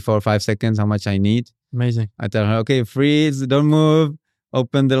 3, 4, 5 seconds, how much I need. Amazing. I tell her, okay, freeze, don't move,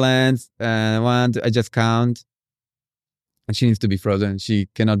 open the lens, I just count. And she needs to be frozen. She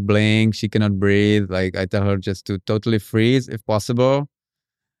cannot blink, she cannot breathe. Like I tell her just to totally freeze if possible.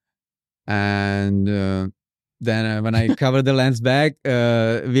 And then when I cover the lens back,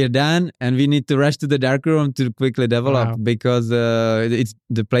 we're done, and we need to rush to the darkroom to quickly develop. Wow. Because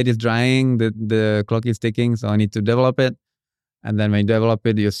the plate is drying, the clock is ticking, so I need to develop it. And then when you develop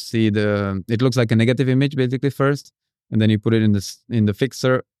it, you see it looks like a negative image basically first. And then you put it in the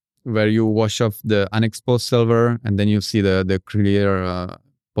fixer where you wash off the unexposed silver, and then you see the clear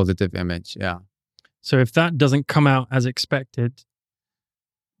positive image. Yeah. So if that doesn't come out as expected,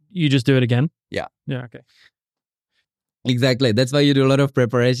 you just do it again? Yeah. Yeah, okay. Exactly. That's why you do a lot of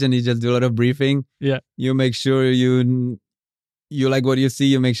preparation. You just do a lot of briefing. Yeah. You make sure you like what you see.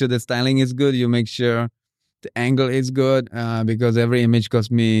 You make sure the styling is good. You make sure the angle is good, because every image cost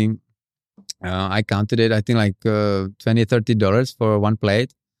me, I counted it, I think like $20, $30 for one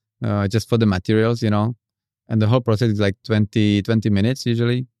plate, just for the materials, And the whole process is like 20 minutes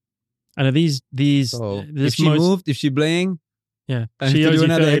usually. And are these so if she moved, if she blinked, yeah, she owes you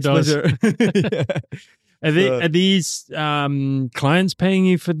 $30. Yeah. Are these clients paying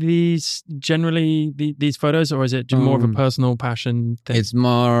you for these generally these photos, or is it more of a personal passion thing? It's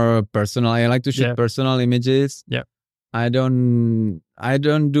more personal. I like to shoot personal images. Yeah. I don't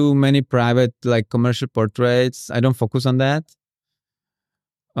do many private like commercial portraits. I don't focus on that.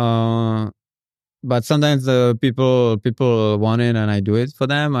 But sometimes people want it and I do it for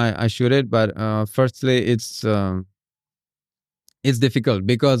them. I shoot it, but firstly it's difficult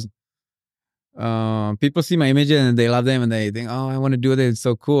because people see my images and they love them and they think, oh, I want to do this. It's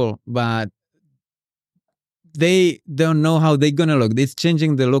so cool. But they don't know how they're going to look. It's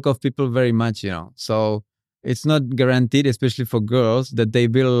changing the look of people very much, So it's not guaranteed, especially for girls, that they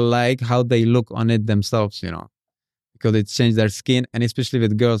will like how they look on it themselves, Because because it changed their skin, and especially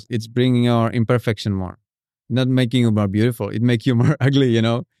with girls, it's bringing your imperfection more, not making you more beautiful. It makes you more ugly.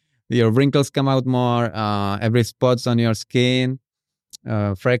 Your wrinkles come out more. Every spots on your skin,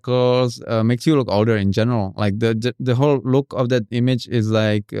 freckles, makes you look older in general. Like the whole look of that image is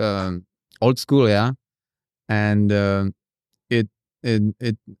like old school, yeah, and it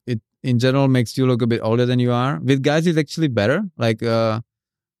it in general makes you look a bit older than you are. With guys, it's actually better. Like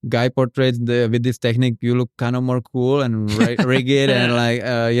guy portraits with this technique, you look kind of more cool and rigid and like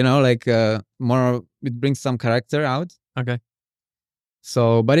more. It brings some character out. Okay.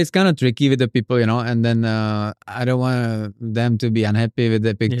 So, but it's kind of tricky with the people, and then I don't want them to be unhappy with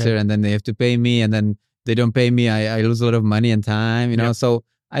the picture, and then they have to pay me, and then they don't pay me. I lose a lot of money and time, Yep. So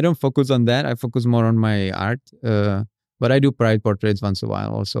I don't focus on that. I focus more on my art. But I do pride portraits once in a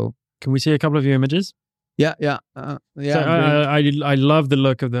while also. Can we see a couple of your images? Yeah. So I love the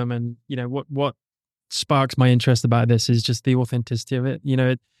look of them, and what sparks my interest about this is just the authenticity of it.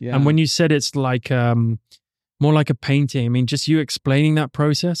 And when you said it's like more like a painting, I mean, just you explaining that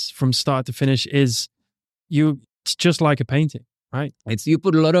process from start to finish it's just like a painting, right? It's you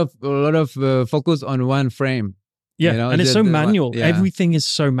put a lot of focus on one frame. Yeah, and it's so manual. Everything is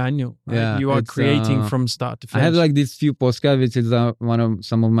so manual. Right? Yeah, you are creating from start to finish. I have like these few postcards, which is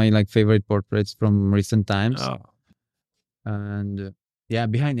some of my like favorite portraits from recent times. Oh. And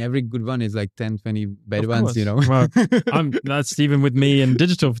behind every good one is like 10, 20 bad ones. Well, that's even with me in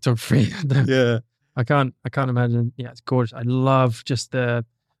digital photography. Yeah, I can't imagine. Yeah, it's gorgeous. I love just the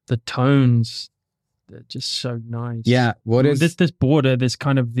tones. They're just so nice. Yeah. What is this border? This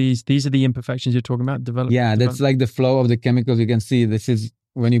kind of these are the imperfections you're talking about. That's like the flow of the chemicals. You can see this is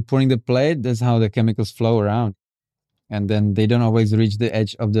when you're pouring the plate. That's how the chemicals flow around, and then they don't always reach the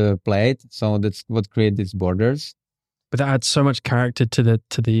edge of the plate. So that's what creates these borders. But that adds so much character to the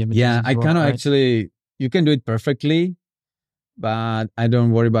image. Yeah, I kind of actually you can do it perfectly, but I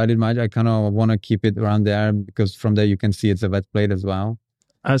don't worry about it much. I kind of want to keep it around there because from there you can see it's a wet plate as well.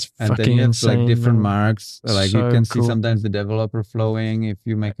 That's and fucking then you have insane. Like different marks. Like so you can see cool. sometimes the developer flowing if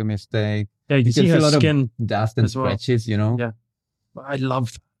you make a mistake. Yeah, you can see her a lot skin of dust and well. scratches. Yeah, I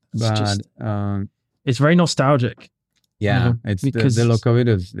love that. But it's very nostalgic. Yeah, it's because the look of it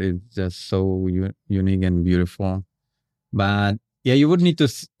is just so unique and beautiful. But yeah, you would need to.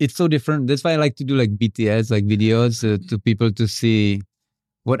 It's so different. That's why I like to do like BTS, like videos to people to see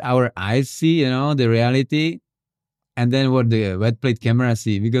what our eyes see. The reality. And then what the wet plate camera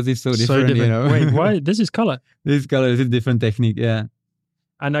see, because it's so different, Wait, why? This is color. This is a different technique, yeah.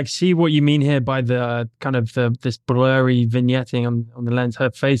 And I see what you mean here by the kind of this blurry vignetting on the lens.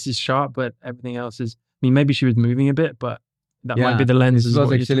 Her face is sharp, but everything else is. I mean, maybe she was moving a bit, but that might be the lens. This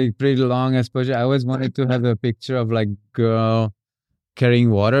was actually pretty long exposure. I always wanted to have a picture of like girl carrying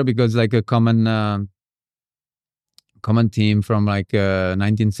water, because like a common theme from like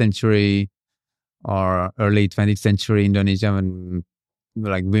 19th century. Or early 20th century Indonesia, when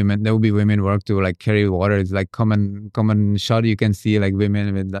like there will be women work to like carry water. It's like common shot. You can see like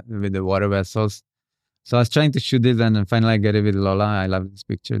women with the water vessels. So I was trying to shoot this, and finally I get it with Lola. I love this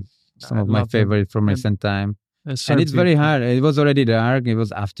picture. Some of my favorite from recent time. It's very hard. It was already dark. It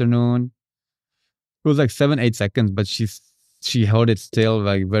was afternoon. It was like 7-8 seconds, but she held it still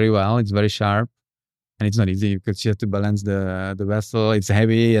like very well. It's very sharp, and it's not easy because she has to balance the vessel. It's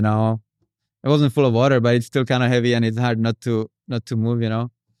heavy, It wasn't full of water, but it's still kind of heavy, and it's hard not to move,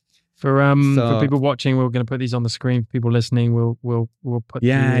 For people watching, we're going to put these on the screen. For people listening, we'll put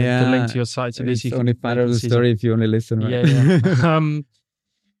the link to your site. So it's only part of the story if you only listen. Right? Yeah.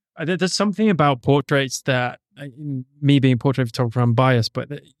 There's something about portraits that, me being a portrait photographer, I'm biased, but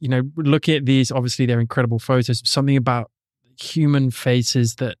looking at these, obviously they're incredible photos. Something about human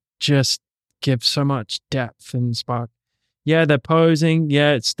faces that just give so much depth and spark. Yeah, they're posing.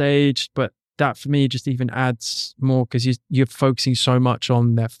 Yeah, it's staged, but that for me just even adds more, because you're focusing so much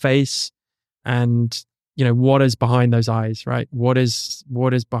on their face and what is behind those eyes, right? What is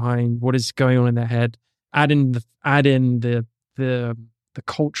going on in their head? Add in the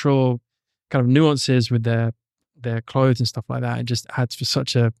cultural kind of nuances with their clothes and stuff like that. It just adds for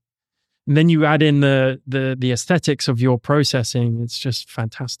such a. And then you add in the aesthetics of your processing. It's just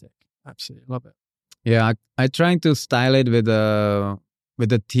fantastic. Absolutely love it. Yeah, I trying to style it with the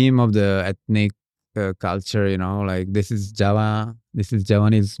theme of the ethnic culture. Like this is Java. This is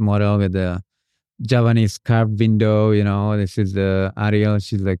Javanese model with the Javanese carved window. This is Ariel.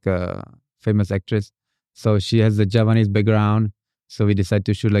 She's like a famous actress, so she has the Javanese background. So we decided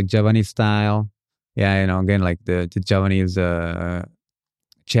to shoot like Javanese style. Yeah, again like the Javanese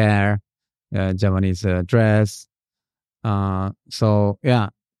chair, Javanese dress. So yeah.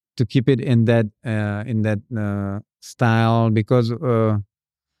 to keep it in that style, because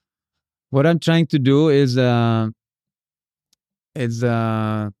what I'm trying to do is follow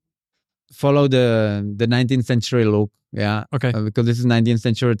the 19th century look. Yeah. Okay. Because this is 19th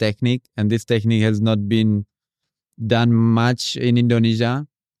century technique, and this technique has not been done much in Indonesia,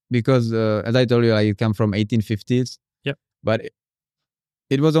 because as I told you, it come from 1850s. Yep. But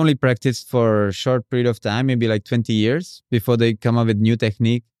it was only practiced for a short period of time, maybe like 20 years, before they come up with new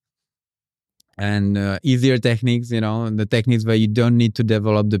technique and easier techniques, the techniques where you don't need to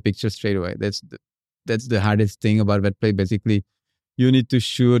develop the picture straight away. That's the hardest thing about wet play. Basically, you need to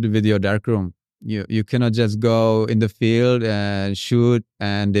shoot with your darkroom. You cannot just go in the field and shoot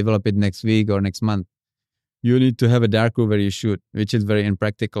and develop it next week or next month. You need to have a darkroom where you shoot, which is very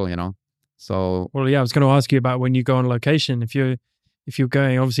impractical, So, well, yeah, I was going to ask you about when you go on location. If you're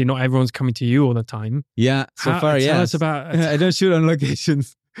going, obviously not everyone's coming to you all the time. Yeah, so far, yeah. Tell us about. I don't shoot on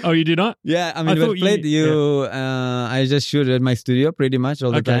locations. Oh, you do not? Yeah, I mean, wet play, I just shoot at my studio pretty much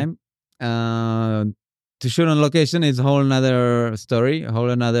all the time. To shoot on location is a whole another story, a whole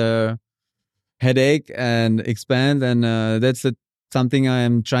another headache and expense, and that's something I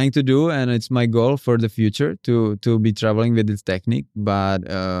am trying to do, and it's my goal for the future to be traveling with this technique. But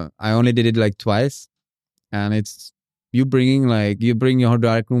I only did it like twice, and it's you bring your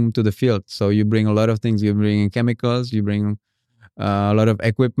darkroom to the field, so you bring a lot of things. You bring chemicals, you bring a lot of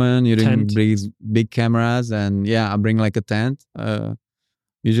equipment, you bring big cameras, and I bring like a tent.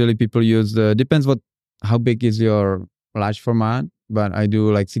 Usually people use depends how big is your large format, but I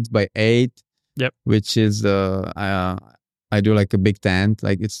do like 6x8. Yep. Which is I do like a big tent,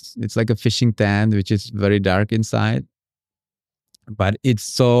 like it's like a fishing tent, which is very dark inside, but it's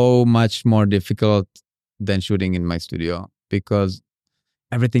so much more difficult than shooting in my studio, because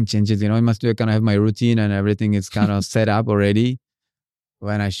everything changes. In my studio, I kind of have my routine and everything is kind of set up already.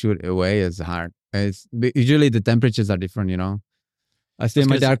 When I shoot away, it's hard. Usually the temperatures are different. I stay in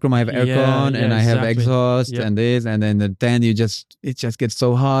my darkroom, I have aircon and I have exhaust and this, and then the tent, it just gets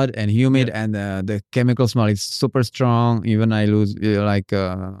so hot and humid, and the chemical smell is super strong. Even I lose what do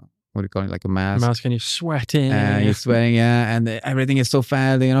you call it, like a mask. Mask, and you're sweating. You're sweating, and everything is so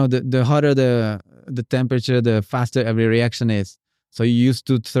fast. The hotter the temperature, the faster every reaction is. So you used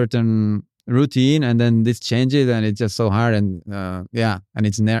to certain routine, and then this changes, and it's just so hard, and and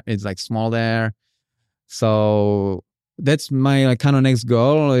it's like small there. So that's my kind of next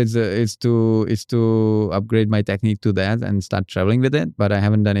goal is to upgrade my technique to that and start traveling with it, but I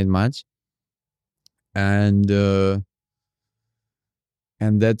haven't done it much, and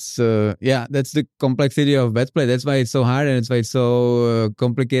that's the complexity of wet play. That's why it's so hard, and that's why it's so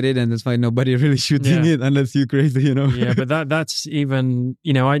complicated, and that's why nobody really shooting it unless you're crazy, Yeah, but that's even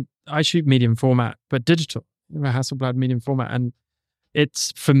I shoot medium format, but digital, Hasselblad medium format, and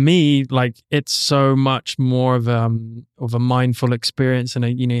it's, for me, like, it's so much more of a mindful experience,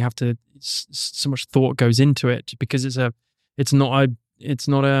 and you have to, so much thought goes into it, because it's not a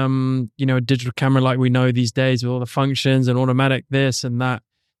digital camera like we know these days with all the functions and automatic this and that.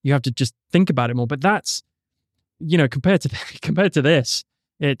 You have to just think about it more. But that's, compared to this,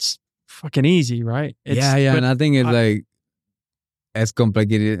 it's fucking easy, right? And I think it's like as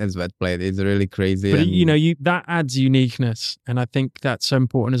complicated as wet play. It's really crazy. But that adds uniqueness, and I think that's so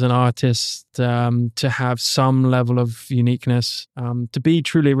important as an artist, to have some level of uniqueness. To be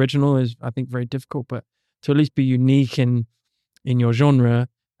truly original is, I think, very difficult, but to at least be unique in your genre.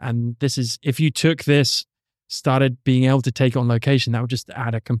 And this is, if you took this, started being able to take it on location, that would just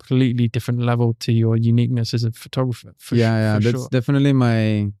add a completely different level to your uniqueness as a photographer. That's sure. Definitely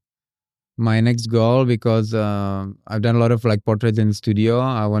my next goal, because I've done a lot of like portraits in the studio.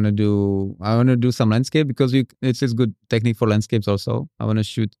 I want to do some landscape, because it's good technique for landscapes also. I want to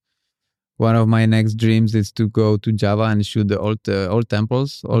shoot. One of my next dreams is to go to Java and shoot the old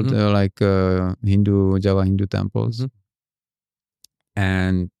temples, Java Hindu temples,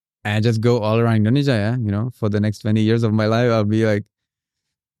 and just go all around Indonesia. For the next 20 years of my life, I'll be like,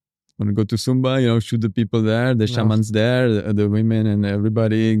 I want to go to Sumba, shoot the people there, the shamans there, the women and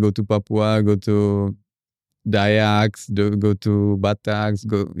everybody. Go to Papua, go to Dayaks, go to Bataks,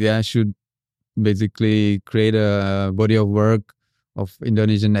 should basically create a body of work of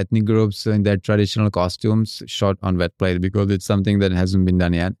Indonesian ethnic groups in their traditional costumes shot on wet plate, because it's something that hasn't been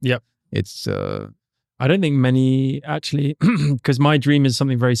done yet. Yep. It's I don't think many actually, because my dream is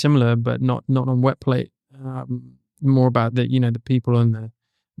something very similar, but not on wet plate. More about the people and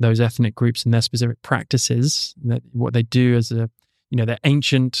those ethnic groups and their specific practices, what they do as their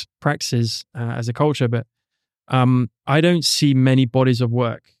ancient practices as a culture. But I don't see many bodies of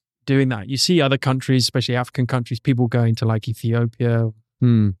work doing that. You see other countries, especially African countries, people going to like Ethiopia,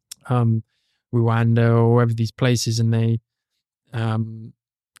 Rwanda or wherever these places, and they and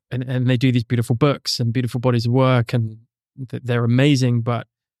they do these beautiful books and beautiful bodies of work, and they're amazing. But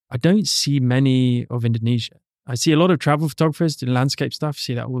I don't see many of Indonesia. I see a lot of travel photographers doing landscape stuff.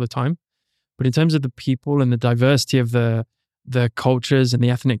 See that all the time. But in terms of the people and the diversity of the cultures and the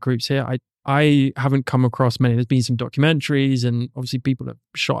ethnic groups here, I haven't come across many. There's been some documentaries, and obviously people have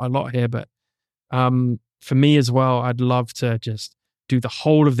shot a lot here. But for me as well, I'd love to just do the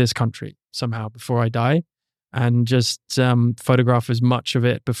whole of this country somehow before I die, and just photograph as much of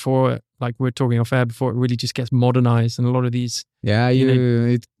it before, like we're talking off air, before it really just gets modernized. And a lot of these,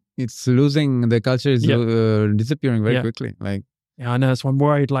 it's losing, the culture is disappearing very quickly. Like, yeah, I know. So I'm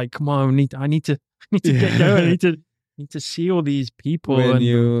worried. Like, come on, I need to get going. I need to see all these people. When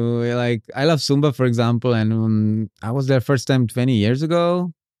I love Sumba, for example, and I was there first time 20 years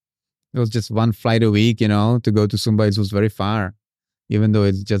ago. It was just one flight a week, to go to Sumba. It was very far, even though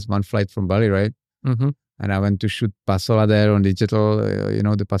it's just one flight from Bali, right? Mm-hmm. And I went to shoot Pasola there on digital,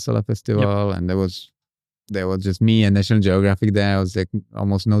 the Pasola festival, and there was just me and National Geographic there. I was like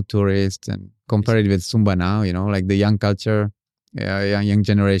almost no tourists, and compare it with Sumba now, like the young culture, young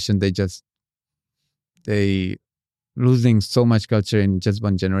generation, they losing so much culture in just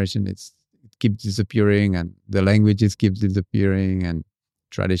one generation. It keeps disappearing, and the languages keep disappearing, and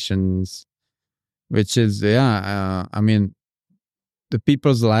traditions, which is I mean, the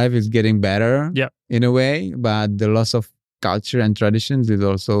people's life is getting better in a way, but the loss of culture and traditions is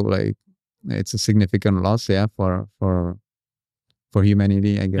also like, it's a significant loss for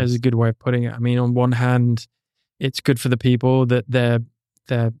humanity, I guess. That's a good way of putting it. I mean, on one hand, it's good for the people that their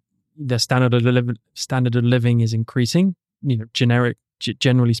standard of living is increasing,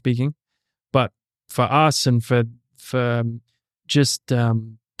 generally speaking. But for us and for just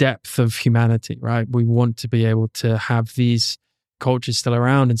depth of humanity, right? We want to be able to have these cultures still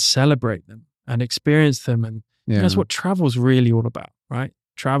around and celebrate them and experience them. And that's what travel's really all about, right?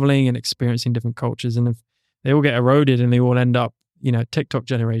 Traveling and experiencing different cultures. And if they all get eroded and they all end up, TikTok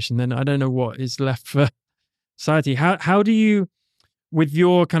generation, then I don't know what is left for society. How do you, with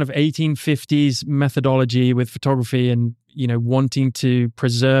your kind of 1850s methodology with photography and, wanting to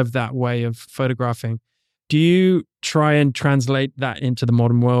preserve that way of photographing, do you try and translate that into the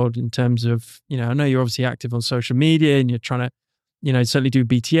modern world in terms of, I know you're obviously active on social media and you're trying to, certainly do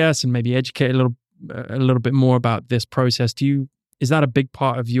BTS and maybe educate a little bit more about this process. Is that a big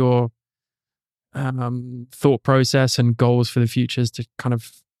part of your thought process and goals for the future, is to kind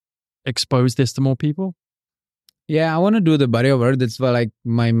of expose this to more people? Yeah, I want to do the body of work. That's why, like,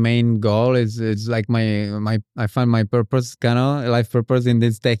 my main goal is like my I find my purpose, kind of life purpose, in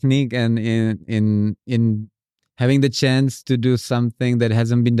this technique, and in having the chance to do something that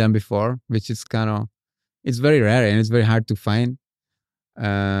hasn't been done before, which is it's very rare and it's very hard to find.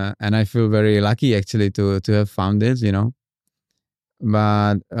 And I feel very lucky actually to have found this,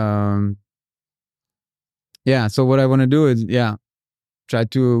 But so what I want to do is try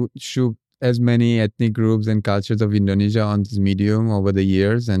to shoot as many ethnic groups and cultures of Indonesia on this medium over the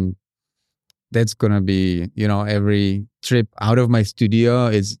years. And that's going to be, every trip out of my studio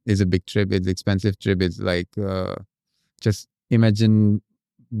is a big trip. It's an expensive trip. It's like, just imagine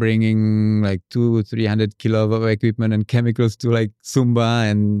bringing like 200-300 kilo of equipment and chemicals to like Sumba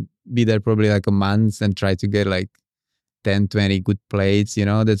and be there probably like a month and try to get like 10-20 good plates,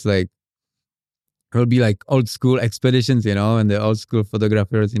 that's like, it'll be like old school expeditions, and the old school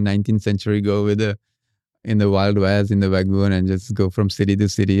photographers in 19th century go in the Wild West, in the Wagon, and just go from city to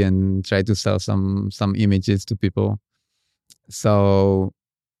city and try to sell some images to people. So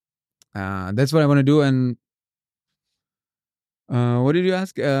that's what I want to do. And what did you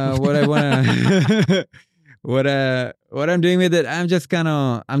ask? What I want to... What I'm doing with it, I'm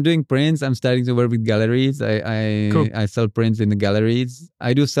doing prints. I'm starting to work with galleries. Cool. I sell prints in the galleries.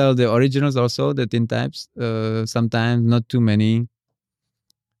 I do sell the originals also, the tintypes. Sometimes, not too many.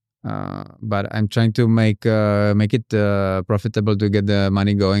 But I'm trying to make it profitable to get the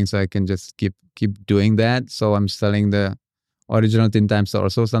money going, so I can just keep doing that. So I'm selling the original tintypes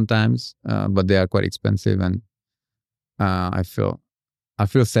also sometimes, but they are quite expensive, and I feel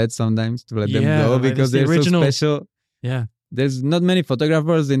sad sometimes to let them go because they're so special. Yeah. There's not many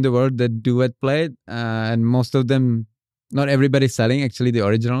photographers in the world that do wet plate, and most of them, not everybody's selling actually the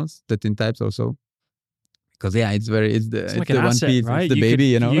originals, the tintypes also. Because it's like the one asset, piece, right? it's the baby,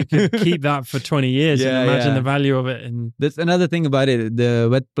 You could keep that for 20 years and imagine the value of it. And that's another thing about it. The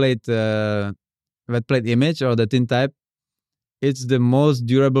wet plate image or the tintype, it's the most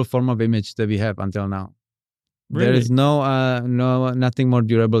durable form of image that we have until now. Really? There is nothing more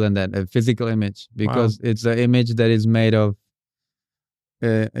durable than that, a physical image, because it's an image that is made of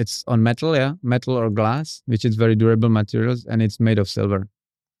it's on metal, metal or glass, which is very durable materials, and it's made of silver.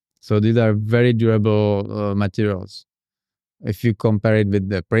 So these are very durable materials. If you compare it with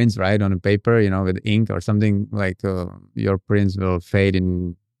the prints, right, on a paper, with ink or something, like your prints will fade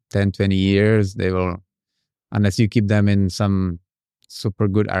in 10, 20 years. They will, unless you keep them in some super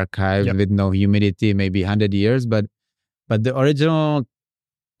good archives with no humidity, maybe 100 years. But the original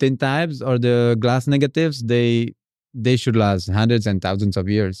tintypes or the glass negatives, they should last hundreds and thousands of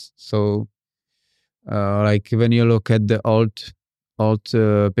years. So like when you look at the old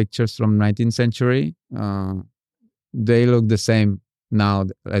pictures from 19th century, they look the same now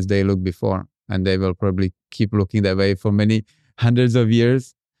as they looked before, and they will probably keep looking that way for many hundreds of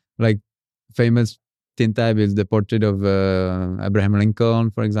years. Like famous tintype is the portrait of Abraham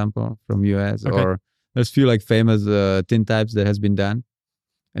Lincoln, for example, from US. Okay. Or there's few like famous tintypes that has been done,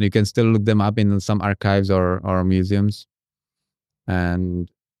 and you can still look them up in some archives or museums. And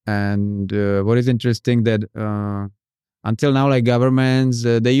what is interesting that until now, like governments,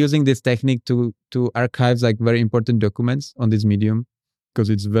 they're using this technique to archive like very important documents on this medium, because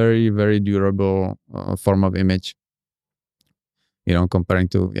it's very, very durable form of image, comparing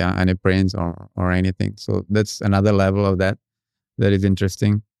to any prints or anything. So that's another level of that is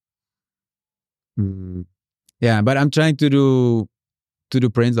interesting. Yeah, but I'm trying to do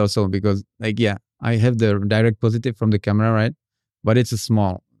prints also, because like, I have the direct positive from the camera, right? But it's a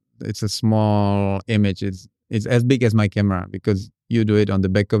small image. It's as big as my camera, because you do it on the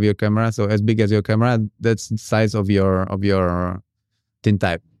back of your camera. So as big as your camera, that's the size of your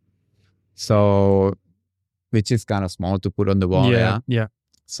tintype. So, which is kind of small to put on the wall. Yeah.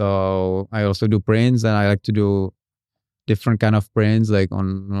 So I also do prints, and I like to do different kind of prints, like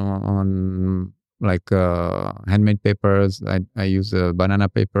on like handmade papers. I use a banana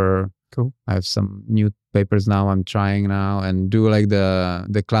paper. Cool. I have some new papers now I'm trying now, and do like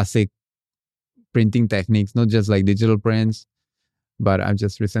the classic printing techniques, not just like digital prints, but I've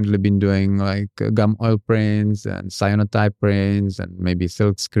just recently been doing like gum oil prints and cyanotype prints and maybe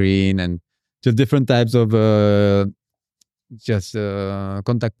silk screen, and just different types of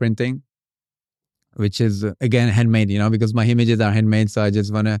contact printing, which is again handmade, because my images are handmade. So I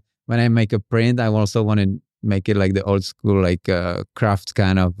just want to, when I make a print, I also want to make it like the old school, like craft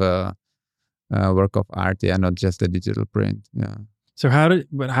kind of work of art, not just a digital print. Yeah. So how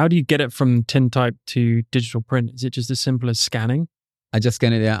do you get it from tintype to digital print? Is it just as simple as scanning? I just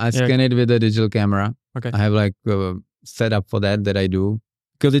scan it. I scan it with a digital camera. Okay. I have like a setup for that I do,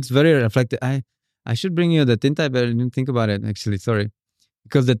 because it's very reflective. I should bring you the tintype, but I didn't think about it actually. Sorry,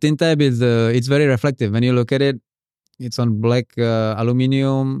 because the tintype is it's very reflective. When you look at it, it's on black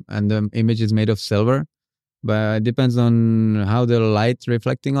aluminum, and the image is made of silver. But it depends on how the light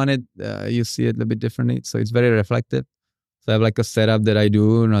reflecting on it. You see it a bit differently. So it's very reflective. So I have like a setup that I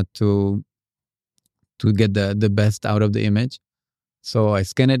do not to get the best out of the image. So I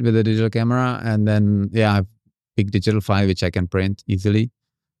scan it with a digital camera, and then I have big digital file which I can print easily.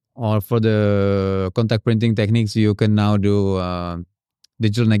 Or for the contact printing techniques, you can now do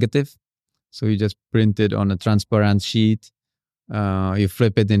digital negative. So you just print it on a transparent sheet. You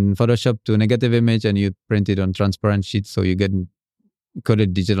flip it in Photoshop to a negative image, and you print it on transparent sheet. So you get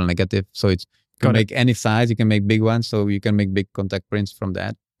coded digital negative. So it's you can make any size. You can make big ones. So you can make big contact prints from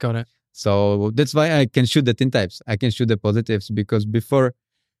that. Got it. So that's why I can shoot the tintypes. I can shoot the positives, because before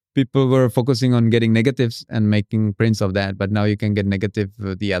people were focusing on getting negatives and making prints of that. But now you can get negative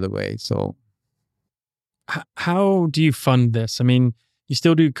the other way. So how do you fund this? I mean, you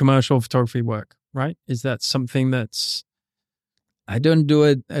still do commercial photography work, right? Is that something that's... I don't do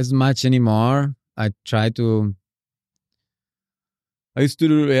it as much anymore. I used to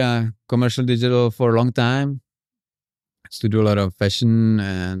do commercial digital for a long time. I used to do a lot of fashion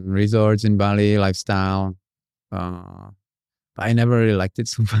and resorts in Bali, lifestyle. But I never really liked it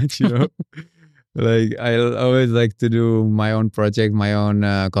so much, Like I always like to do my own project, my own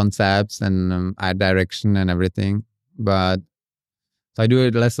concepts and art direction and everything. But so I do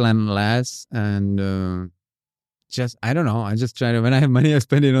it less and less, and just, I don't know. I just try to, when I have money, I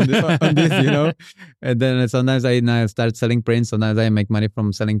spend it on this, And then sometimes I start selling prints. Sometimes I make money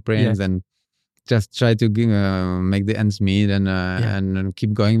from selling prints, and just try to make the ends meet and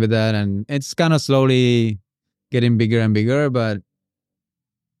keep going with that. And it's kind of slowly getting bigger and bigger, but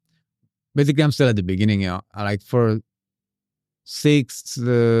basically I'm still at the beginning. Like for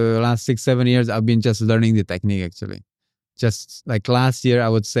the last 6-7 years, I've been just learning the technique actually. Just like last year, I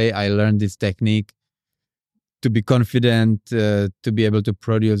would say I learned this technique to be confident, to be able to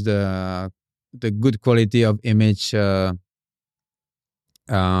produce the good quality of image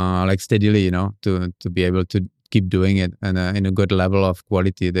like steadily, to be able to keep doing it and in a good level of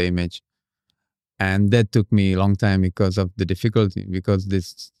quality, the image. And that took me a long time because of the difficulty, because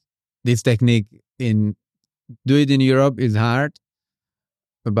this technique in do it in Europe is hard,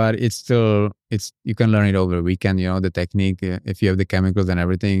 but it's you can learn it over a weekend. The technique. If you have the chemicals and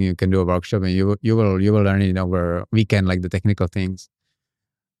everything, you can do a workshop and you will learn it over a weekend, like the technical things.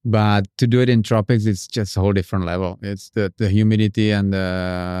 But to do it in tropics, it's just a whole different level. It's the humidity and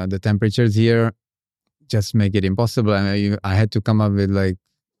the temperatures here just make it impossible. I had to come up with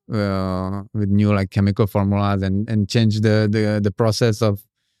with new like chemical formulas and change the process of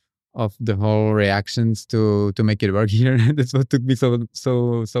the whole reactions to make it work here. That's what took me so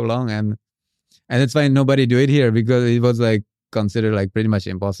long, and that's why nobody do it here, because it was like considered like pretty much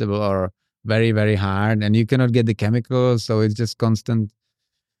impossible or very, very hard, and you cannot get the chemicals, so it's just constant.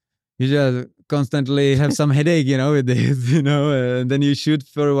 You just constantly have some headache, with this, and then you shoot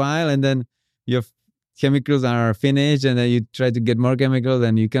for a while, and then your chemicals are finished, and then you try to get more chemicals,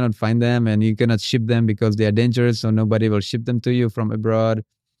 and you cannot find them, and you cannot ship them because they are dangerous, so nobody will ship them to you from abroad.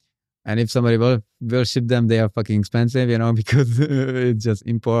 And if somebody will ship them, they are fucking expensive, because it's just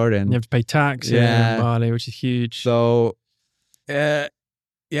import, and you have to pay tax in Bali, which is huge. So,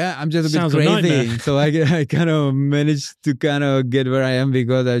 I'm just a bit crazy. So I kind of managed to kind of get where I am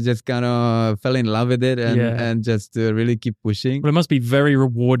because I just kind of fell in love with it and just really keep pushing. Well, it must be very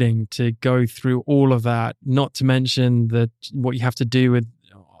rewarding to go through all of that, not to mention what you have to do with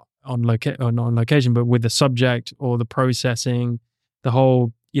on location, but with the subject or the processing, the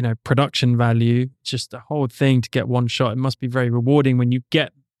whole production value, just the whole thing to get one shot. It must be very rewarding when you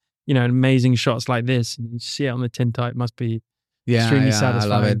get amazing shots like this and you see it on the tintype. It must be extremely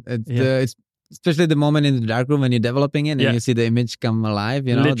satisfying. I love it. It's especially the moment in the darkroom when you're developing it and you see the image come alive.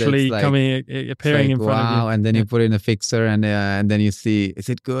 Literally appearing in front of you. And then you put in a fixer and then you see, is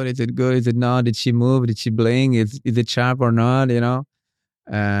it good? Is it good? Is it not? Did she move? Did she blink? Is it sharp or not? It's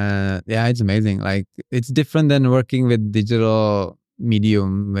amazing. Like, it's different than working with digital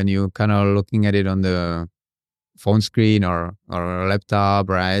medium when you kind of looking at it on the phone screen or a laptop,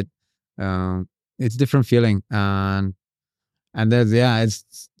 right? It's different feeling, and there's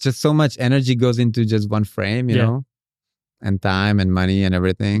it's just so much energy goes into just one frame, you know, and time and money and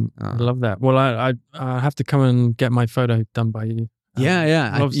everything. I love that. Well, I have to come and get my photo done by you.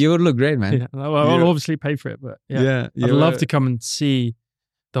 You would look great, man. I'll obviously pay for it, but I'd love to come and see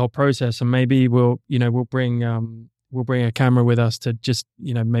the whole process, and maybe we'll bring a camera with us to just,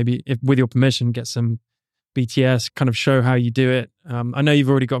 maybe if with your permission, get some BTS, kind of show how you do it. I know you've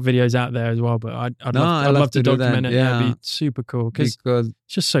already got videos out there as well, but I'd love to document it. Yeah, it'd be super cool because it's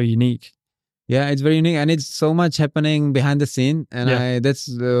just so unique. Yeah, it's very unique, and it's so much happening behind the scene. And that's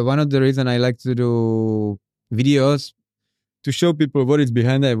one of the reasons I like to do videos, to show people what is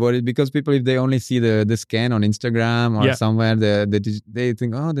behind that. Because people, if they only see the scan on Instagram or somewhere, they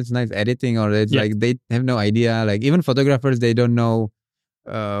think, oh, that's nice editing, or it's like they have no idea. Like, even photographers, they don't know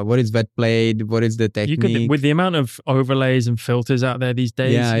what is wet plate, what is the technique. You could, with the amount of overlays and filters out there these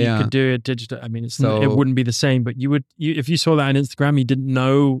days, you could do it digital. I mean, it wouldn't be the same, but if you saw that on Instagram, you didn't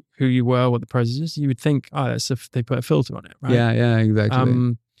know who you were, what the process is, you would think, oh, that's if they put a filter on it, right? Yeah,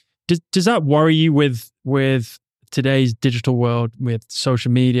 exactly. Does that worry you with today's digital world, with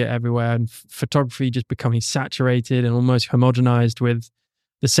social media everywhere and photography just becoming saturated and almost homogenized with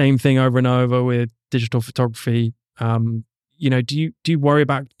the same thing over and over with digital photography? Do you worry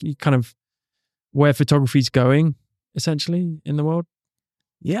about kind of where photography is going essentially in the world?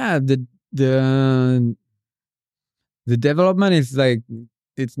 Yeah, the development is like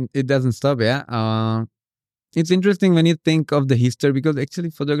it doesn't stop. Yeah, it's interesting when you think of the history, because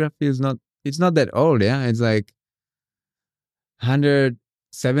actually photography it's not that old. Yeah, it's like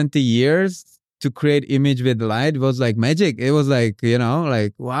 170 years to create image with light was like magic. It was like,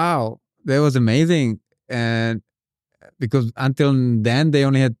 like, wow, that was amazing. And because until then they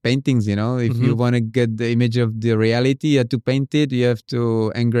only had paintings, if you want to get the image of the reality, you have to paint it, you have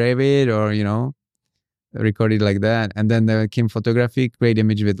to engrave it, or, record it like that. And then there came photography, create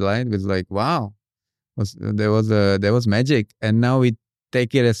image with light. It was like, wow, there was magic. And now we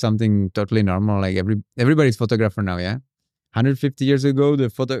take it as something totally normal. Like everybody's photographer now. Yeah. 150 years ago,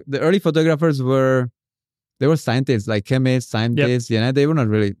 the early photographers were scientists, like chemists, scientists. They were not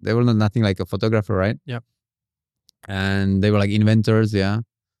nothing like a photographer, right? Yep. And they were like inventors, yeah.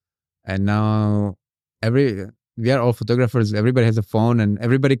 And now we are all photographers. Everybody has a phone, and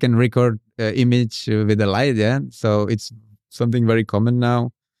everybody can record image with a light, yeah. So it's something very common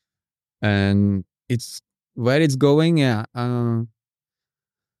now, and it's where it's going, yeah.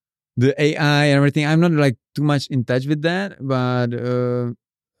 The AI and everything, I'm not like too much in touch with that, but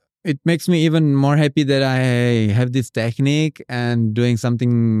it makes me even more happy that I have this technique and doing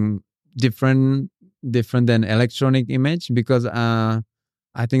something different than electronic image, because I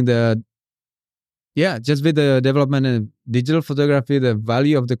think just with the development of digital photography, the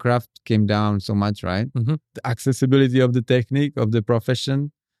value of the craft came down so much, right? Mm-hmm. The accessibility of the technique, of the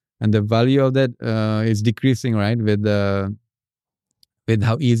profession, and the value of that is decreasing, right? With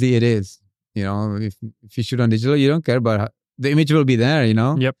how easy it is. If you shoot on digital, you don't care about the image will be there.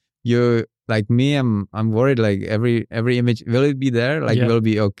 Yep. You like me, I'm worried. Like every image, will it be there? Like will it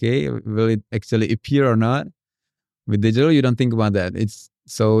be okay? Will it actually appear or not? With digital, you don't think about that.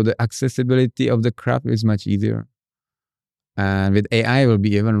 So the accessibility of the craft is much easier, and with AI, it will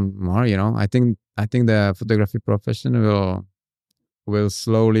be even more. I think the photography profession will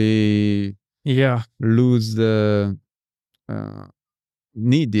slowly lose the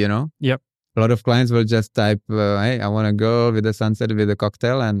need. Yep. A lot of clients will just type, "Hey, I want a girl with a sunset with a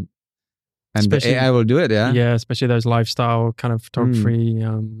cocktail," and the AI will do it. Yeah, especially those lifestyle kind of photography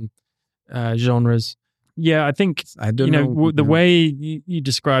genres. Yeah, I think I don't know the way you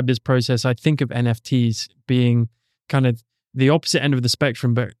describe this process. I think of NFTs being kind of the opposite end of the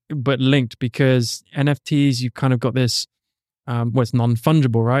spectrum, but linked, because NFTs, you kind of got this. It's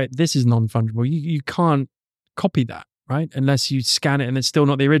non-fungible, right? This is non-fungible. You can't copy that, right? Unless you scan it and it's still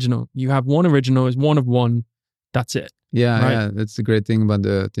not the original. You have one original, is one of one. That's it. Yeah, right? yeah. That's the great thing about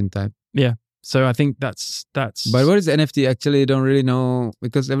the tintype. Yeah. So I think that's. But what is NFT? Actually, I don't really know,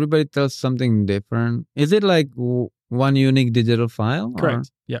 because everybody tells something different. Is it like one unique digital file?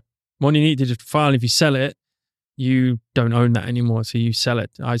 Correct. Yeah. One unique digital file. If you sell it, you don't own that anymore. So you sell it.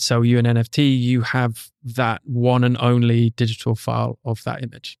 I sell you an NFT. You have that one and only digital file of that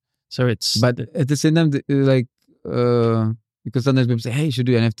image. So it's. But at the same time, like. Because sometimes people say, "Hey, you should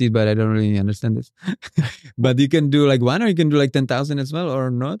do NFTs," but I don't really understand this. But you can do like one, or you can do like 10,000 as well, or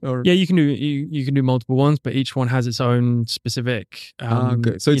not? Or yeah, you can do multiple ones, but each one has its own specific.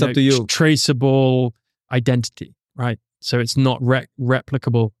 Okay. So it's up to you. Traceable identity, right? So it's not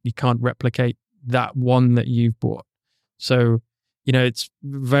replicable. You can't replicate that one that you've bought. So it's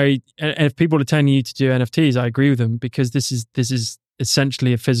very. And if people are telling you to do NFTs, I agree with them, because this is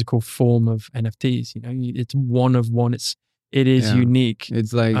essentially a physical form of NFTs. It's one of one. It is unique.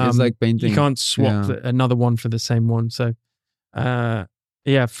 It's like painting. You can't swap another one for the same one. So,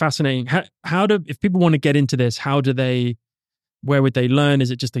 fascinating. How do, if people want to get into this, where would they learn?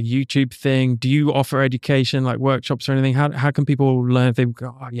 Is it just a YouTube thing? Do you offer education, like workshops or anything? How can people learn if they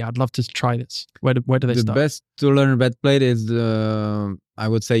go, "Oh yeah, I'd love to try this"? Where do they start? The best to learn wet plate is, I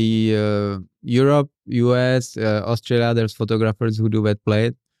would say, Europe, US, Australia. There's photographers who do wet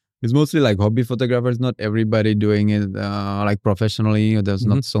plate. It's mostly like hobby photographers, not everybody doing it like professionally. There's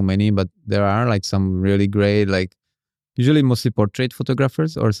not so many, but there are like some really great, like usually mostly portrait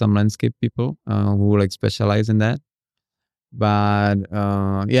photographers or some landscape people who like specialize in that. But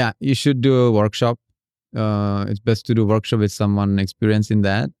you should do a workshop. It's best to do a workshop with someone experienced in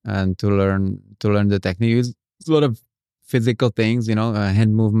that, and to learn the technique. It's a lot of physical things,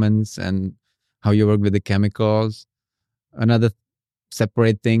 hand movements and how you work with the chemicals. Another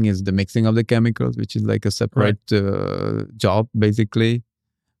separate thing is the mixing of the chemicals, which is like a separate job basically.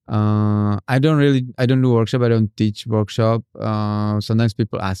 I don't do workshop. I don't teach workshop. Sometimes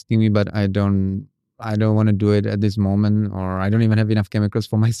people asking me, but I don't want to do it at this moment, or I don't even have enough chemicals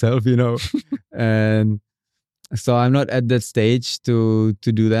for myself, and so I'm not at that stage to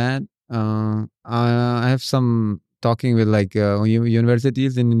do that. I have some talking with like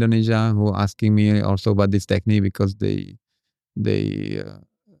universities in Indonesia who are asking me also about this technique, because they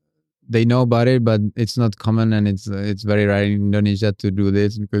know about it, but it's not common, and it's very rare in Indonesia to do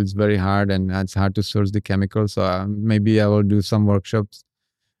this, because it's very hard and it's hard to source the chemicals. So maybe I will do some workshops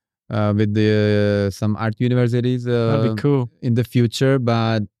with some art universities. That'd be cool in the future,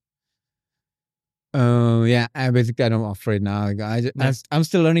 but I don't offer it now. I'm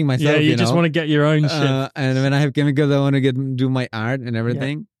still learning myself. Yeah, you just want to get your own shit. And when I have chemicals, I want to do my art and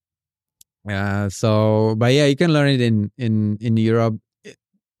everything. So, but you can learn it in Europe.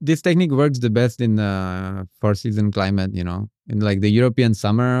 This technique works the best in the 4-season climate, in like the European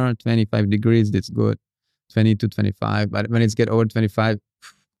summer, 25 degrees, it's good. 20 to 25. But when it's get over 25.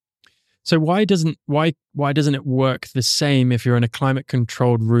 So why doesn't it work the same if you're in a climate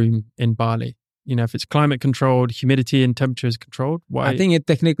controlled room in Bali? If it's climate controlled, humidity and temperature is controlled, why? I think it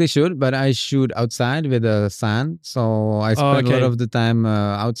technically should, but I shoot outside with the sun. So I spend a lot of the time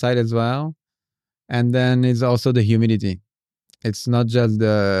outside as well. And then it's also the humidity. It's not just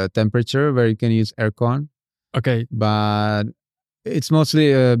the temperature where you can use aircon. Okay. But it's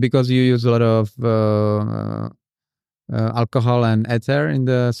mostly because you use a lot of alcohol and ether in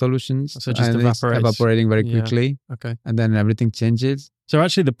the solutions. So just and evaporates. It's evaporating very Yeah. quickly. Okay. And then everything changes. So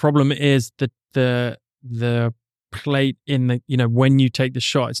actually the problem is that the plate in the, when you take the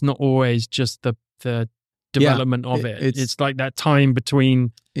shot, it's not always just the development of it. It's like that time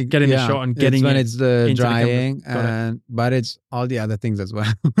between getting the shot and getting it's when it it's the into drying, the camera. but it's all the other things as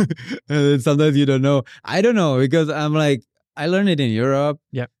well. And sometimes you don't know. I don't know because I'm like, I learned it in Europe.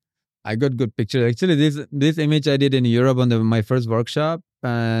 Yeah. I got good pictures. Actually, this image I did in Europe on my first workshop,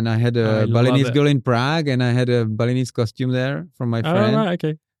 and I had a Balinese girl in Prague, and I had a Balinese costume there from my friend. Oh, right,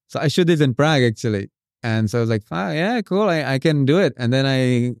 okay. So I shot this in Prague actually, and so I was like, yeah, cool, I can do it. And then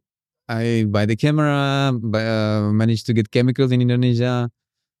I buy the camera, managed to get chemicals in Indonesia,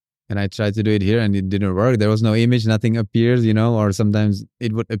 and I tried to do it here, and it didn't work. There was no image, nothing appears, or sometimes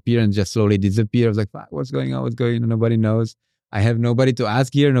it would appear and just slowly disappear. I was like, what's going on? Nobody knows. I have nobody to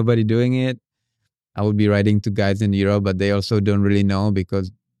ask here, nobody doing it. I would be writing to guys in Europe, but they also don't really know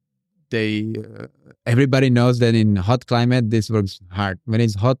because everybody knows that in hot climate, this works hard. When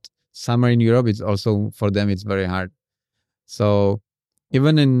it's hot summer in Europe, it's also, for them, it's very hard. So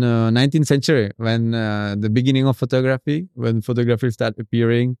even in 19th century, when the beginning of photography, when photography started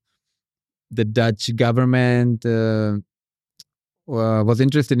appearing, the Dutch government was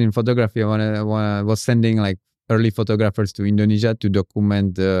interested in photography. Was sending like early photographers to Indonesia to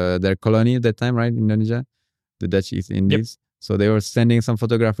document their colony at that time, right? Indonesia, the Dutch East Indies. Yep. So they were sending some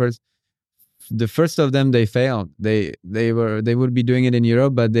photographers. The first of them, they failed. They would be doing it in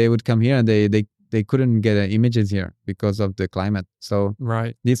Europe, but they would come here and they couldn't get images here because of the climate. So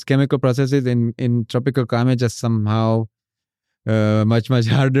these chemical processes in tropical climate just somehow much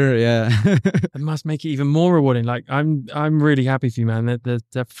harder. Yeah. It must make it even more rewarding. Like I'm really happy for you, man.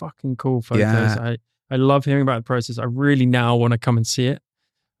 They're fucking cool photos. Yeah. I love hearing about the process. I really now want to come and see it.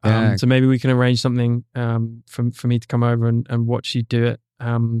 So maybe we can arrange something for me to come over and watch you do it.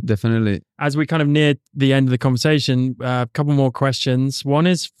 Definitely. As we kind of near the end of the conversation, a couple more questions. One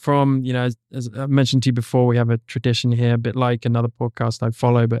is from, as I mentioned to you before, we have a tradition here, a bit like another podcast I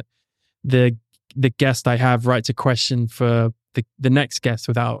follow, but the guest I have writes a question for the next guest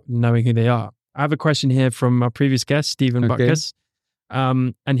without knowing who they are. I have a question here from our previous guest, Stephan Butkus.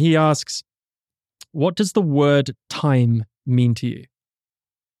 And he asks, what does the word time mean to you?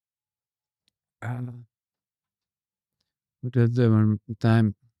 What is the word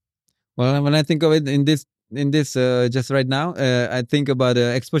time? Well, when I think of it in this just right now, I think about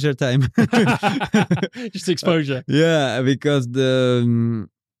exposure time. Just exposure. Yeah, because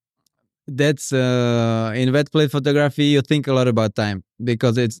that's in wet plate photography, you think a lot about time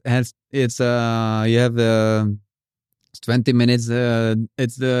because you have the 20 minutes.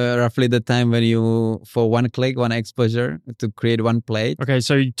 It's roughly the time when for one click, one exposure to create one plate. Okay,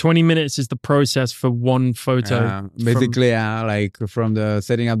 so 20 minutes is the process for one photo. Basically, like from the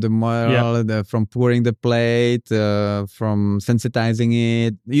setting up the model, from pouring the plate, from sensitizing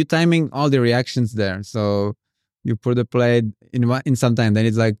it. You timing all the reactions there. So you pour the plate in some time. Then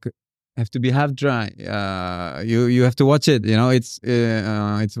it's like have to be half dry. You have to watch it.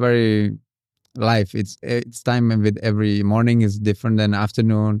 It's very live. It's time with every morning is different than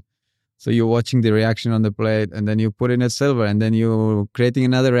afternoon. So you're watching the reaction on the plate, and then you put in a silver, and then you're creating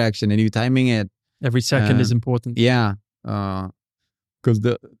another reaction, and you're timing it. Every second is important. Yeah, because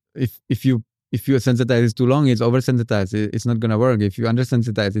if you sensitize it too long, it's oversensitized. It's not gonna work. If you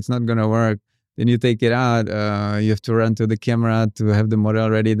undersensitize, it's not gonna work. Then you take it out. You have to run to the camera to have the model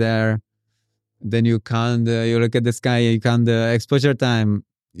already there. Then you count. You look at the sky. You count the exposure time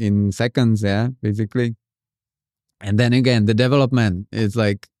in seconds. Yeah, basically. And then again, the development is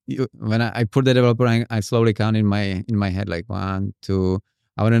like when I put the developer, I slowly count in my head like 1, 2.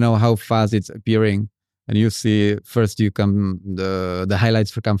 I want to know how fast it's appearing. And you see first the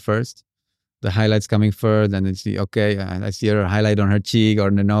highlights come first. The highlights coming first, and then see, okay, I see her highlight on her cheek or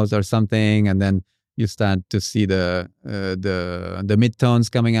on the nose or something, and then you start to see the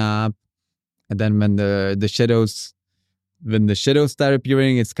midtones coming up, and then when the shadows start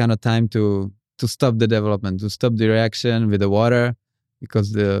appearing, it's kind of time to stop the development, to stop the reaction with the water,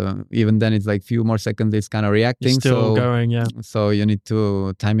 because even then it's like few more seconds, it's kind of reacting. It's still going, yeah. So you need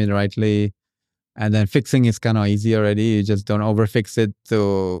to time it rightly. And then fixing is kind of easy already. You just don't overfix it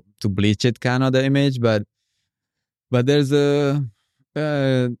to bleach it, kind of the image. But there's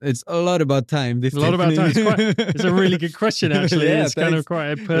it's a lot about time. It's a really good question, actually. Yeah, it's kind of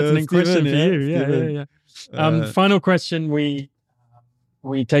quite a pertinent question for you. Yeah. Final question. We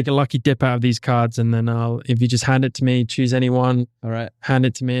take a lucky dip out of these cards, and then if you just hand it to me, choose anyone. All right. Hand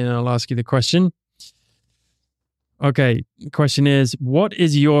it to me, and I'll ask you the question. Okay, the question is, what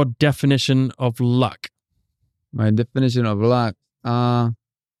is your definition of luck? My definition of luck. I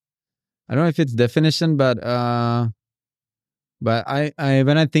don't know if it's definition, but I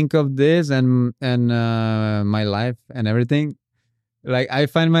when I think of this and my life and everything, like I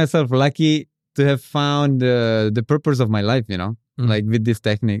find myself lucky to have found the purpose of my life. Like with this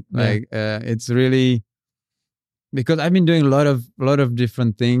technique, like it's really because I've been doing a lot of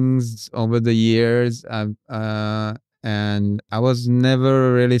different things over the years, and I was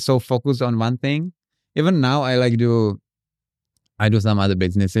never really so focused on one thing. Even now, I do some other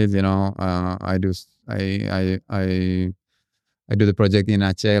businesses. I do the project in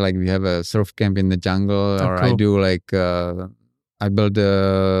Aceh. Like we have a surf camp in the jungle, or cool. I do like I build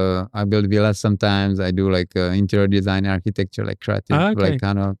villas sometimes. I do like interior design, architecture, like creative, like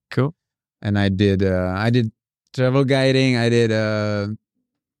kind of cool. And I did travel guiding. I did a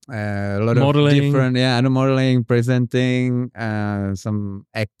lot modeling. Of different, modeling, presenting, some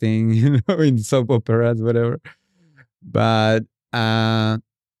acting, in soap operas, whatever. But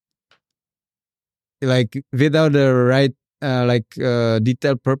like without the right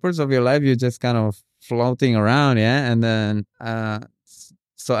detailed purpose of your life, you're just kind of floating around, and then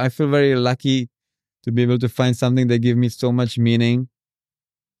so I feel very lucky to be able to find something that gives me so much meaning,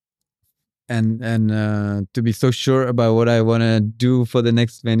 and to be so sure about what I want to do for the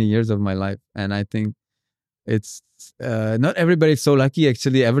next 20 years of my life. And I think it's not everybody's so lucky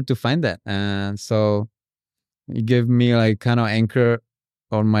actually ever to find that, and so it gave me like kind of anchor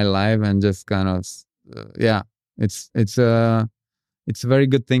on my life, and just kind of it's a very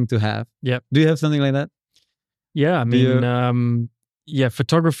good thing to have. Yeah. Do you have something like that? Yeah, I mean,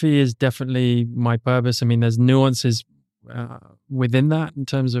 photography is definitely my purpose. I mean, there's nuances within that in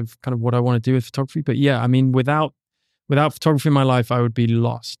terms of kind of what I want to do with photography. But yeah, I mean, without photography in my life, I would be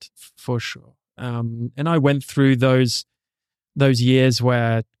lost for sure. And I went through those years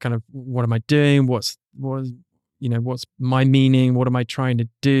where kind of, what am I doing? What's my meaning? What am I trying to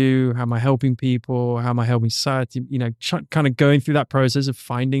do? How am I helping people? How am I helping society? Kind of going through that process of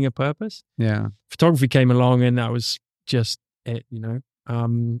finding a purpose. Yeah. Photography came along, and that was just it,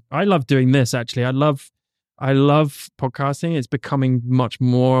 I love doing this, actually. I love podcasting. It's becoming much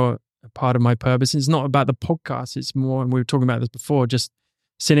more a part of my purpose. It's not about the podcast. It's more, and we were talking about this before, just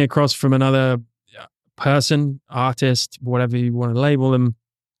sitting across from another person, artist, whatever you want to label them,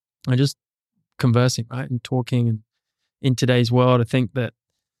 and just conversing, right? And talking. And in today's world, I think that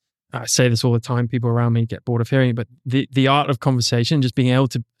I say this all the time, people around me get bored of hearing it, but the art of conversation, just being able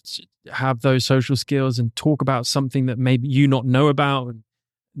to have those social skills and talk about something that maybe you not know about, and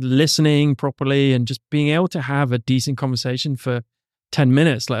listening properly, and just being able to have a decent conversation for 10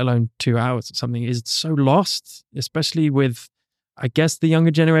 minutes, let alone 2 hours or something, is so lost, especially with, I guess, the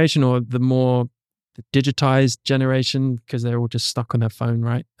younger generation, or the more digitized generation, because they're all just stuck on their phone,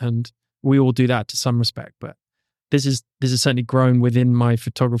 right? And we all do that to some respect, but this is certainly grown within my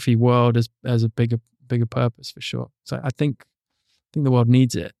photography world as a bigger purpose, for sure. So I think the world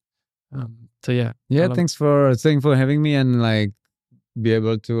needs it. So yeah. Thanks for having me, and like be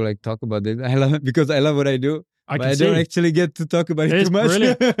able to like talk about this. I love it because I love what I do. I don't actually get to talk about it too much.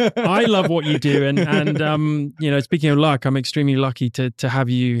 Brilliant. I love what you do, and speaking of luck, I'm extremely lucky to have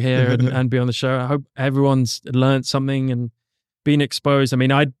you here and be on the show. I hope everyone's learned something and been exposed. I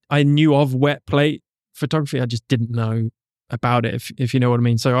mean, I knew of wet plate photography. I just didn't know about it, if you know what I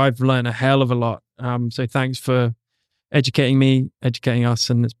mean. So I've learned a hell of a lot. So thanks for educating me, educating us,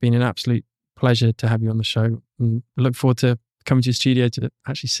 and it's been an absolute pleasure to have you on the show. And I look forward to coming to your studio to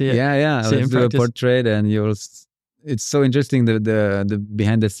actually see it. Let's do a portrait, and it's so interesting, the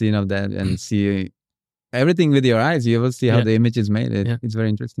behind the scene of that, and see everything with your eyes. You will see how the image is made. It's very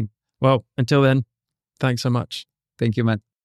interesting. Well, until then, thanks so much. Thank you, Matt.